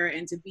together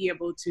and to be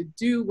able to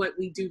do what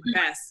we do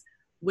best,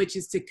 which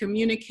is to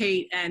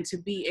communicate and to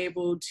be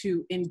able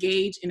to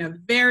engage in a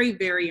very,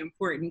 very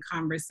important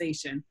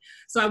conversation.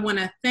 So I want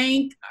to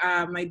thank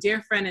my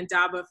dear friend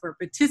Ndaba for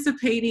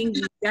participating.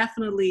 You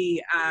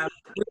definitely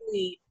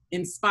really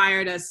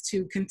inspired us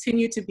to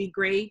continue to be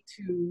great,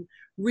 to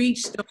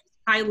reach those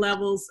high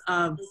levels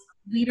of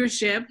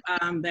leadership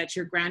that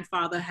your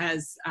grandfather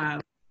has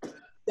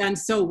done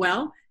so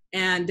well.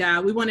 And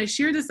we want to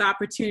share this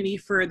opportunity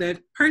for the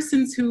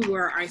persons who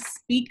were our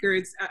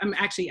speakers. I'm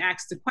actually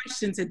asked a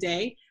question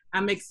today.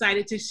 I'm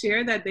excited to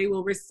share that they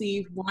will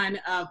receive one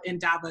of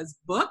Ndaba's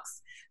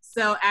books.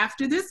 So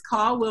after this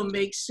call, we'll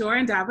make sure,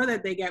 Ndaba,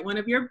 that they get one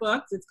of your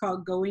books. It's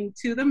called Going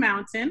to the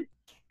Mountain.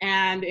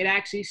 And it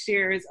actually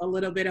shares a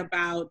little bit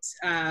about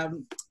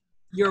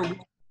your work.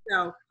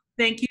 So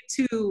thank you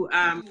to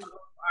our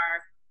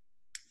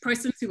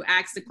persons who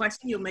asked the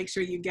question. You'll make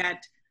sure you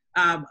get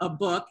a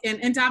book.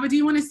 And Ndaba, do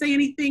you want to say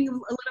anything a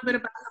little bit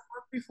about the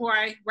book before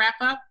I wrap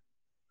up?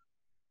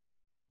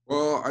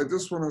 Well, I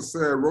just want to say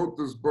I wrote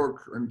this book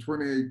in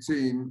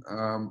 2018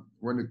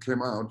 when it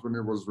came out, when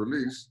it was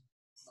released,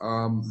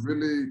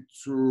 really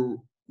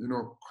to,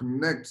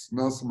 connect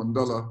Nelson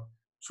Mandela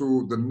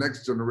to the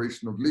next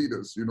generation of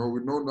leaders. We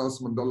know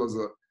Nelson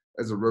Mandela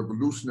as a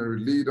revolutionary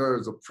leader,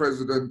 as a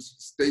president,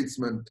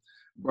 statesman,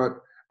 but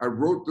I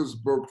wrote this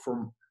book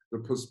from the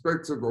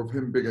perspective of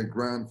him being a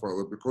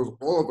grandfather, because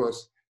all of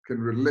us can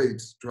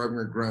relate to having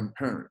a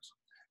grandparent.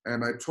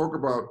 And I talk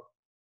about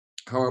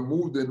how I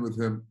moved in with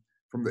him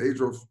from the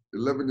age of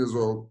 11 years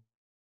old,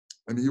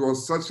 and he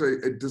was such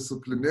a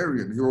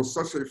disciplinarian. He was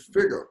such a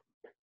figure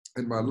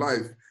in my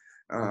life.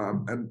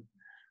 And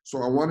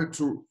so I wanted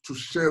to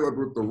share that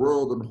with the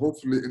world and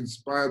hopefully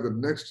inspire the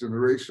next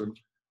generation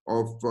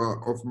of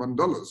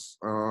Mandelas,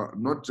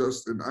 not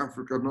just in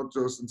Africa, not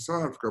just in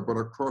South Africa, but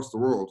across the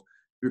world,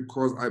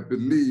 because I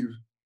believe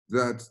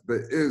that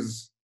there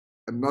is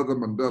another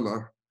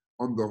Mandela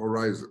on the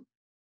horizon.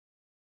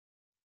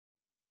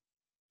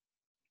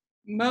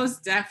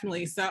 Most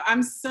definitely. So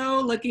I'm so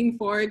looking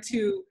forward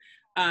to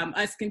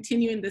us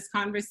continuing this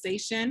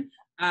conversation.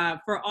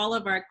 For all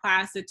of our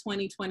class of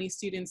 2020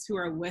 students who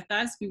are with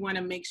us, we want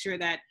to make sure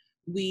that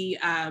we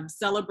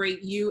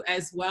celebrate you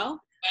as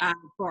well.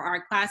 For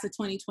our class of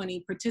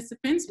 2020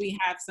 participants, we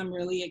have some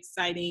really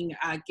exciting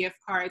gift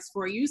cards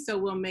for you. So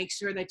we'll make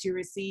sure that you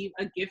receive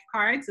a gift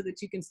card so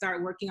that you can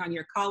start working on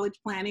your college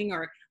planning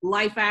or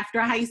life after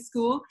high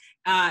school.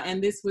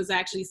 And this was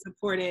actually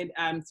supported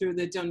through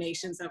the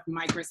donations of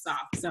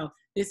Microsoft. So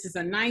this is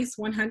a nice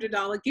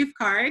 $100 gift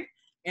card.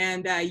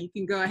 And you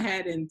can go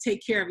ahead and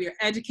take care of your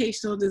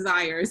educational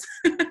desires.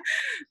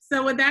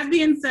 So with that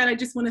being said, I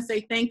just want to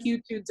say thank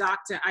you to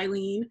Dr.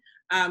 Eileen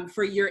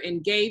for your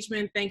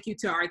engagement. Thank you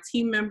to our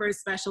team members.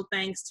 Special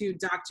thanks to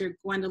Dr.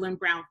 Gwendolyn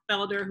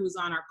Brown-Felder, who's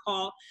on our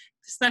call.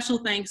 Special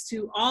thanks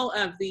to all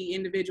of the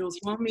individuals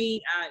for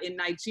me in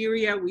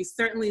Nigeria. We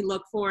certainly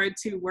look forward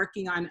to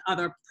working on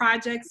other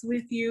projects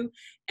with you.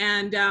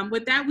 And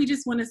with that, we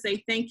just want to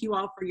say thank you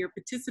all for your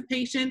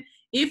participation.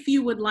 If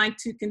you would like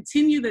to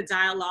continue the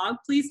dialogue,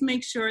 please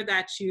make sure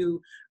that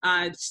you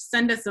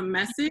send us a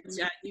message.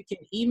 You can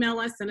email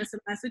us, send us a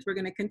message. We're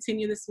going to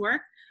continue this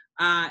work.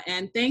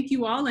 And thank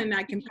you all, and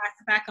I can pass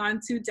it back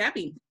on to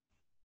Debbie.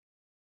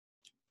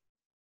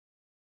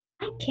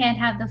 I can't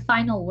have the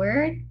final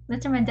word.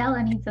 Mr.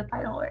 Mandela needs the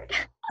final word.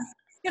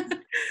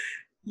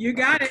 You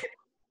got it.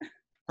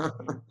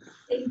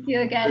 Thank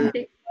you again. Thank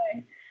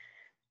you.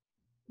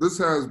 This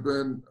has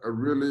been a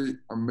really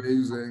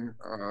amazing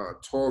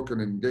talk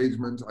and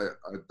engagement.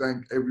 I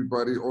thank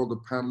everybody, all the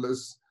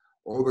panelists,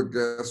 all the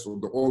guests, all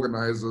the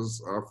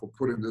organizers for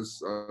putting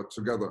this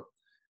together.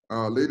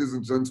 Ladies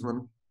and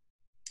gentlemen,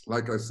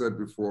 like I said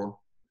before,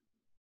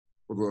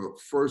 for the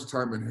first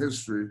time in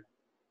history,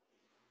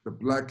 the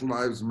Black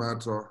Lives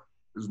Matter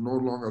is no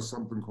longer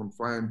something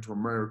confined to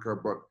America,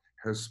 but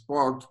has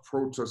sparked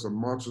protests and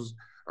marches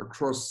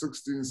across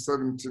 16,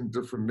 17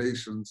 different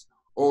nations,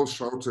 all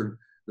shouting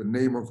the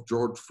name of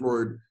George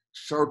Floyd,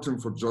 shouting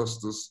for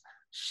justice,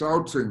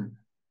 shouting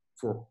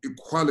for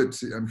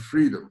equality and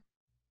freedom.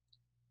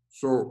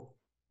 So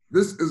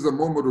this is a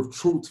moment of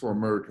truth for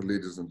America,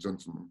 ladies and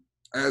gentlemen.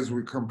 as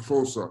we come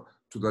closer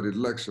to that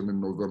election in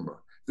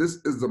November. This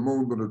is the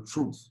moment of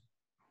truth.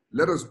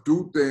 Let us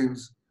do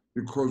things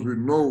because we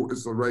know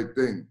it's the right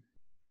thing.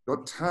 The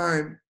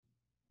time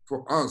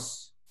for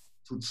us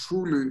to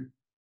truly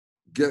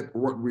get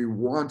what we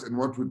want and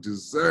what we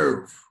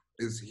deserve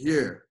is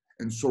here.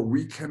 And so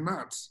we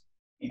cannot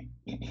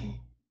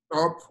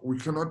stop, we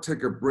cannot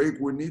take a break.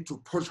 We need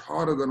to push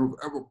harder than we've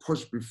ever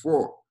pushed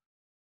before.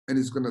 And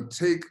it's gonna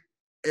take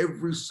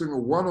every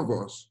single one of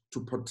us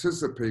to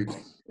participate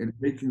in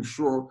making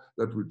sure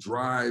that we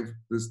drive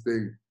this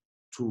thing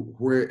to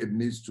where it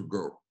needs to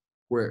go,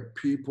 where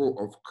people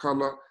of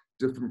color,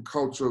 different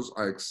cultures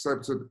are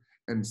accepted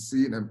and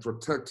seen and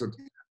protected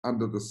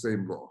under the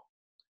same law.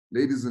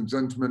 Ladies and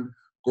gentlemen,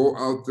 go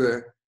out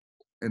there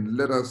and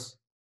let us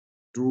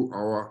do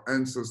our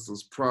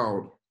ancestors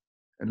proud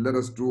and let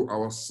us do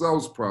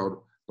ourselves proud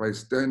by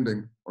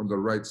standing on the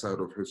right side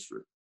of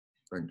history.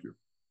 Thank you.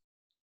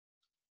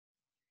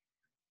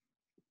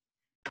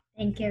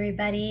 Thank you,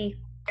 everybody.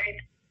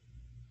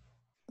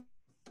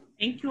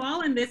 Thank you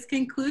all, and this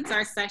concludes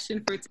our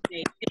session for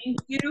today. Thank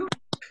you.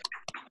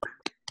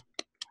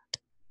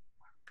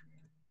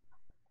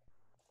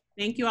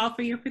 Thank you all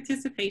for your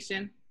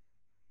participation.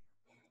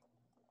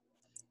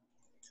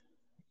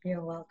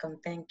 You're welcome.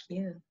 Thank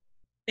you.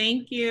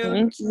 Thank you.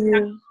 Thank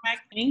you.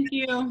 Thank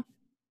you.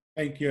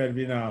 Thank you,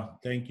 Edwina.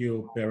 Thank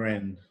you,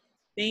 Perrin.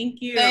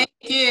 Thank you. Thank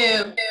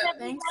you.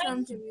 Thanks,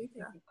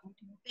 Jamaica.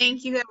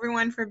 Thank you,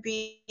 everyone, for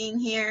being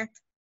here.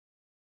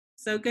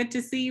 So good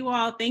to see you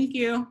all. Thank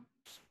you.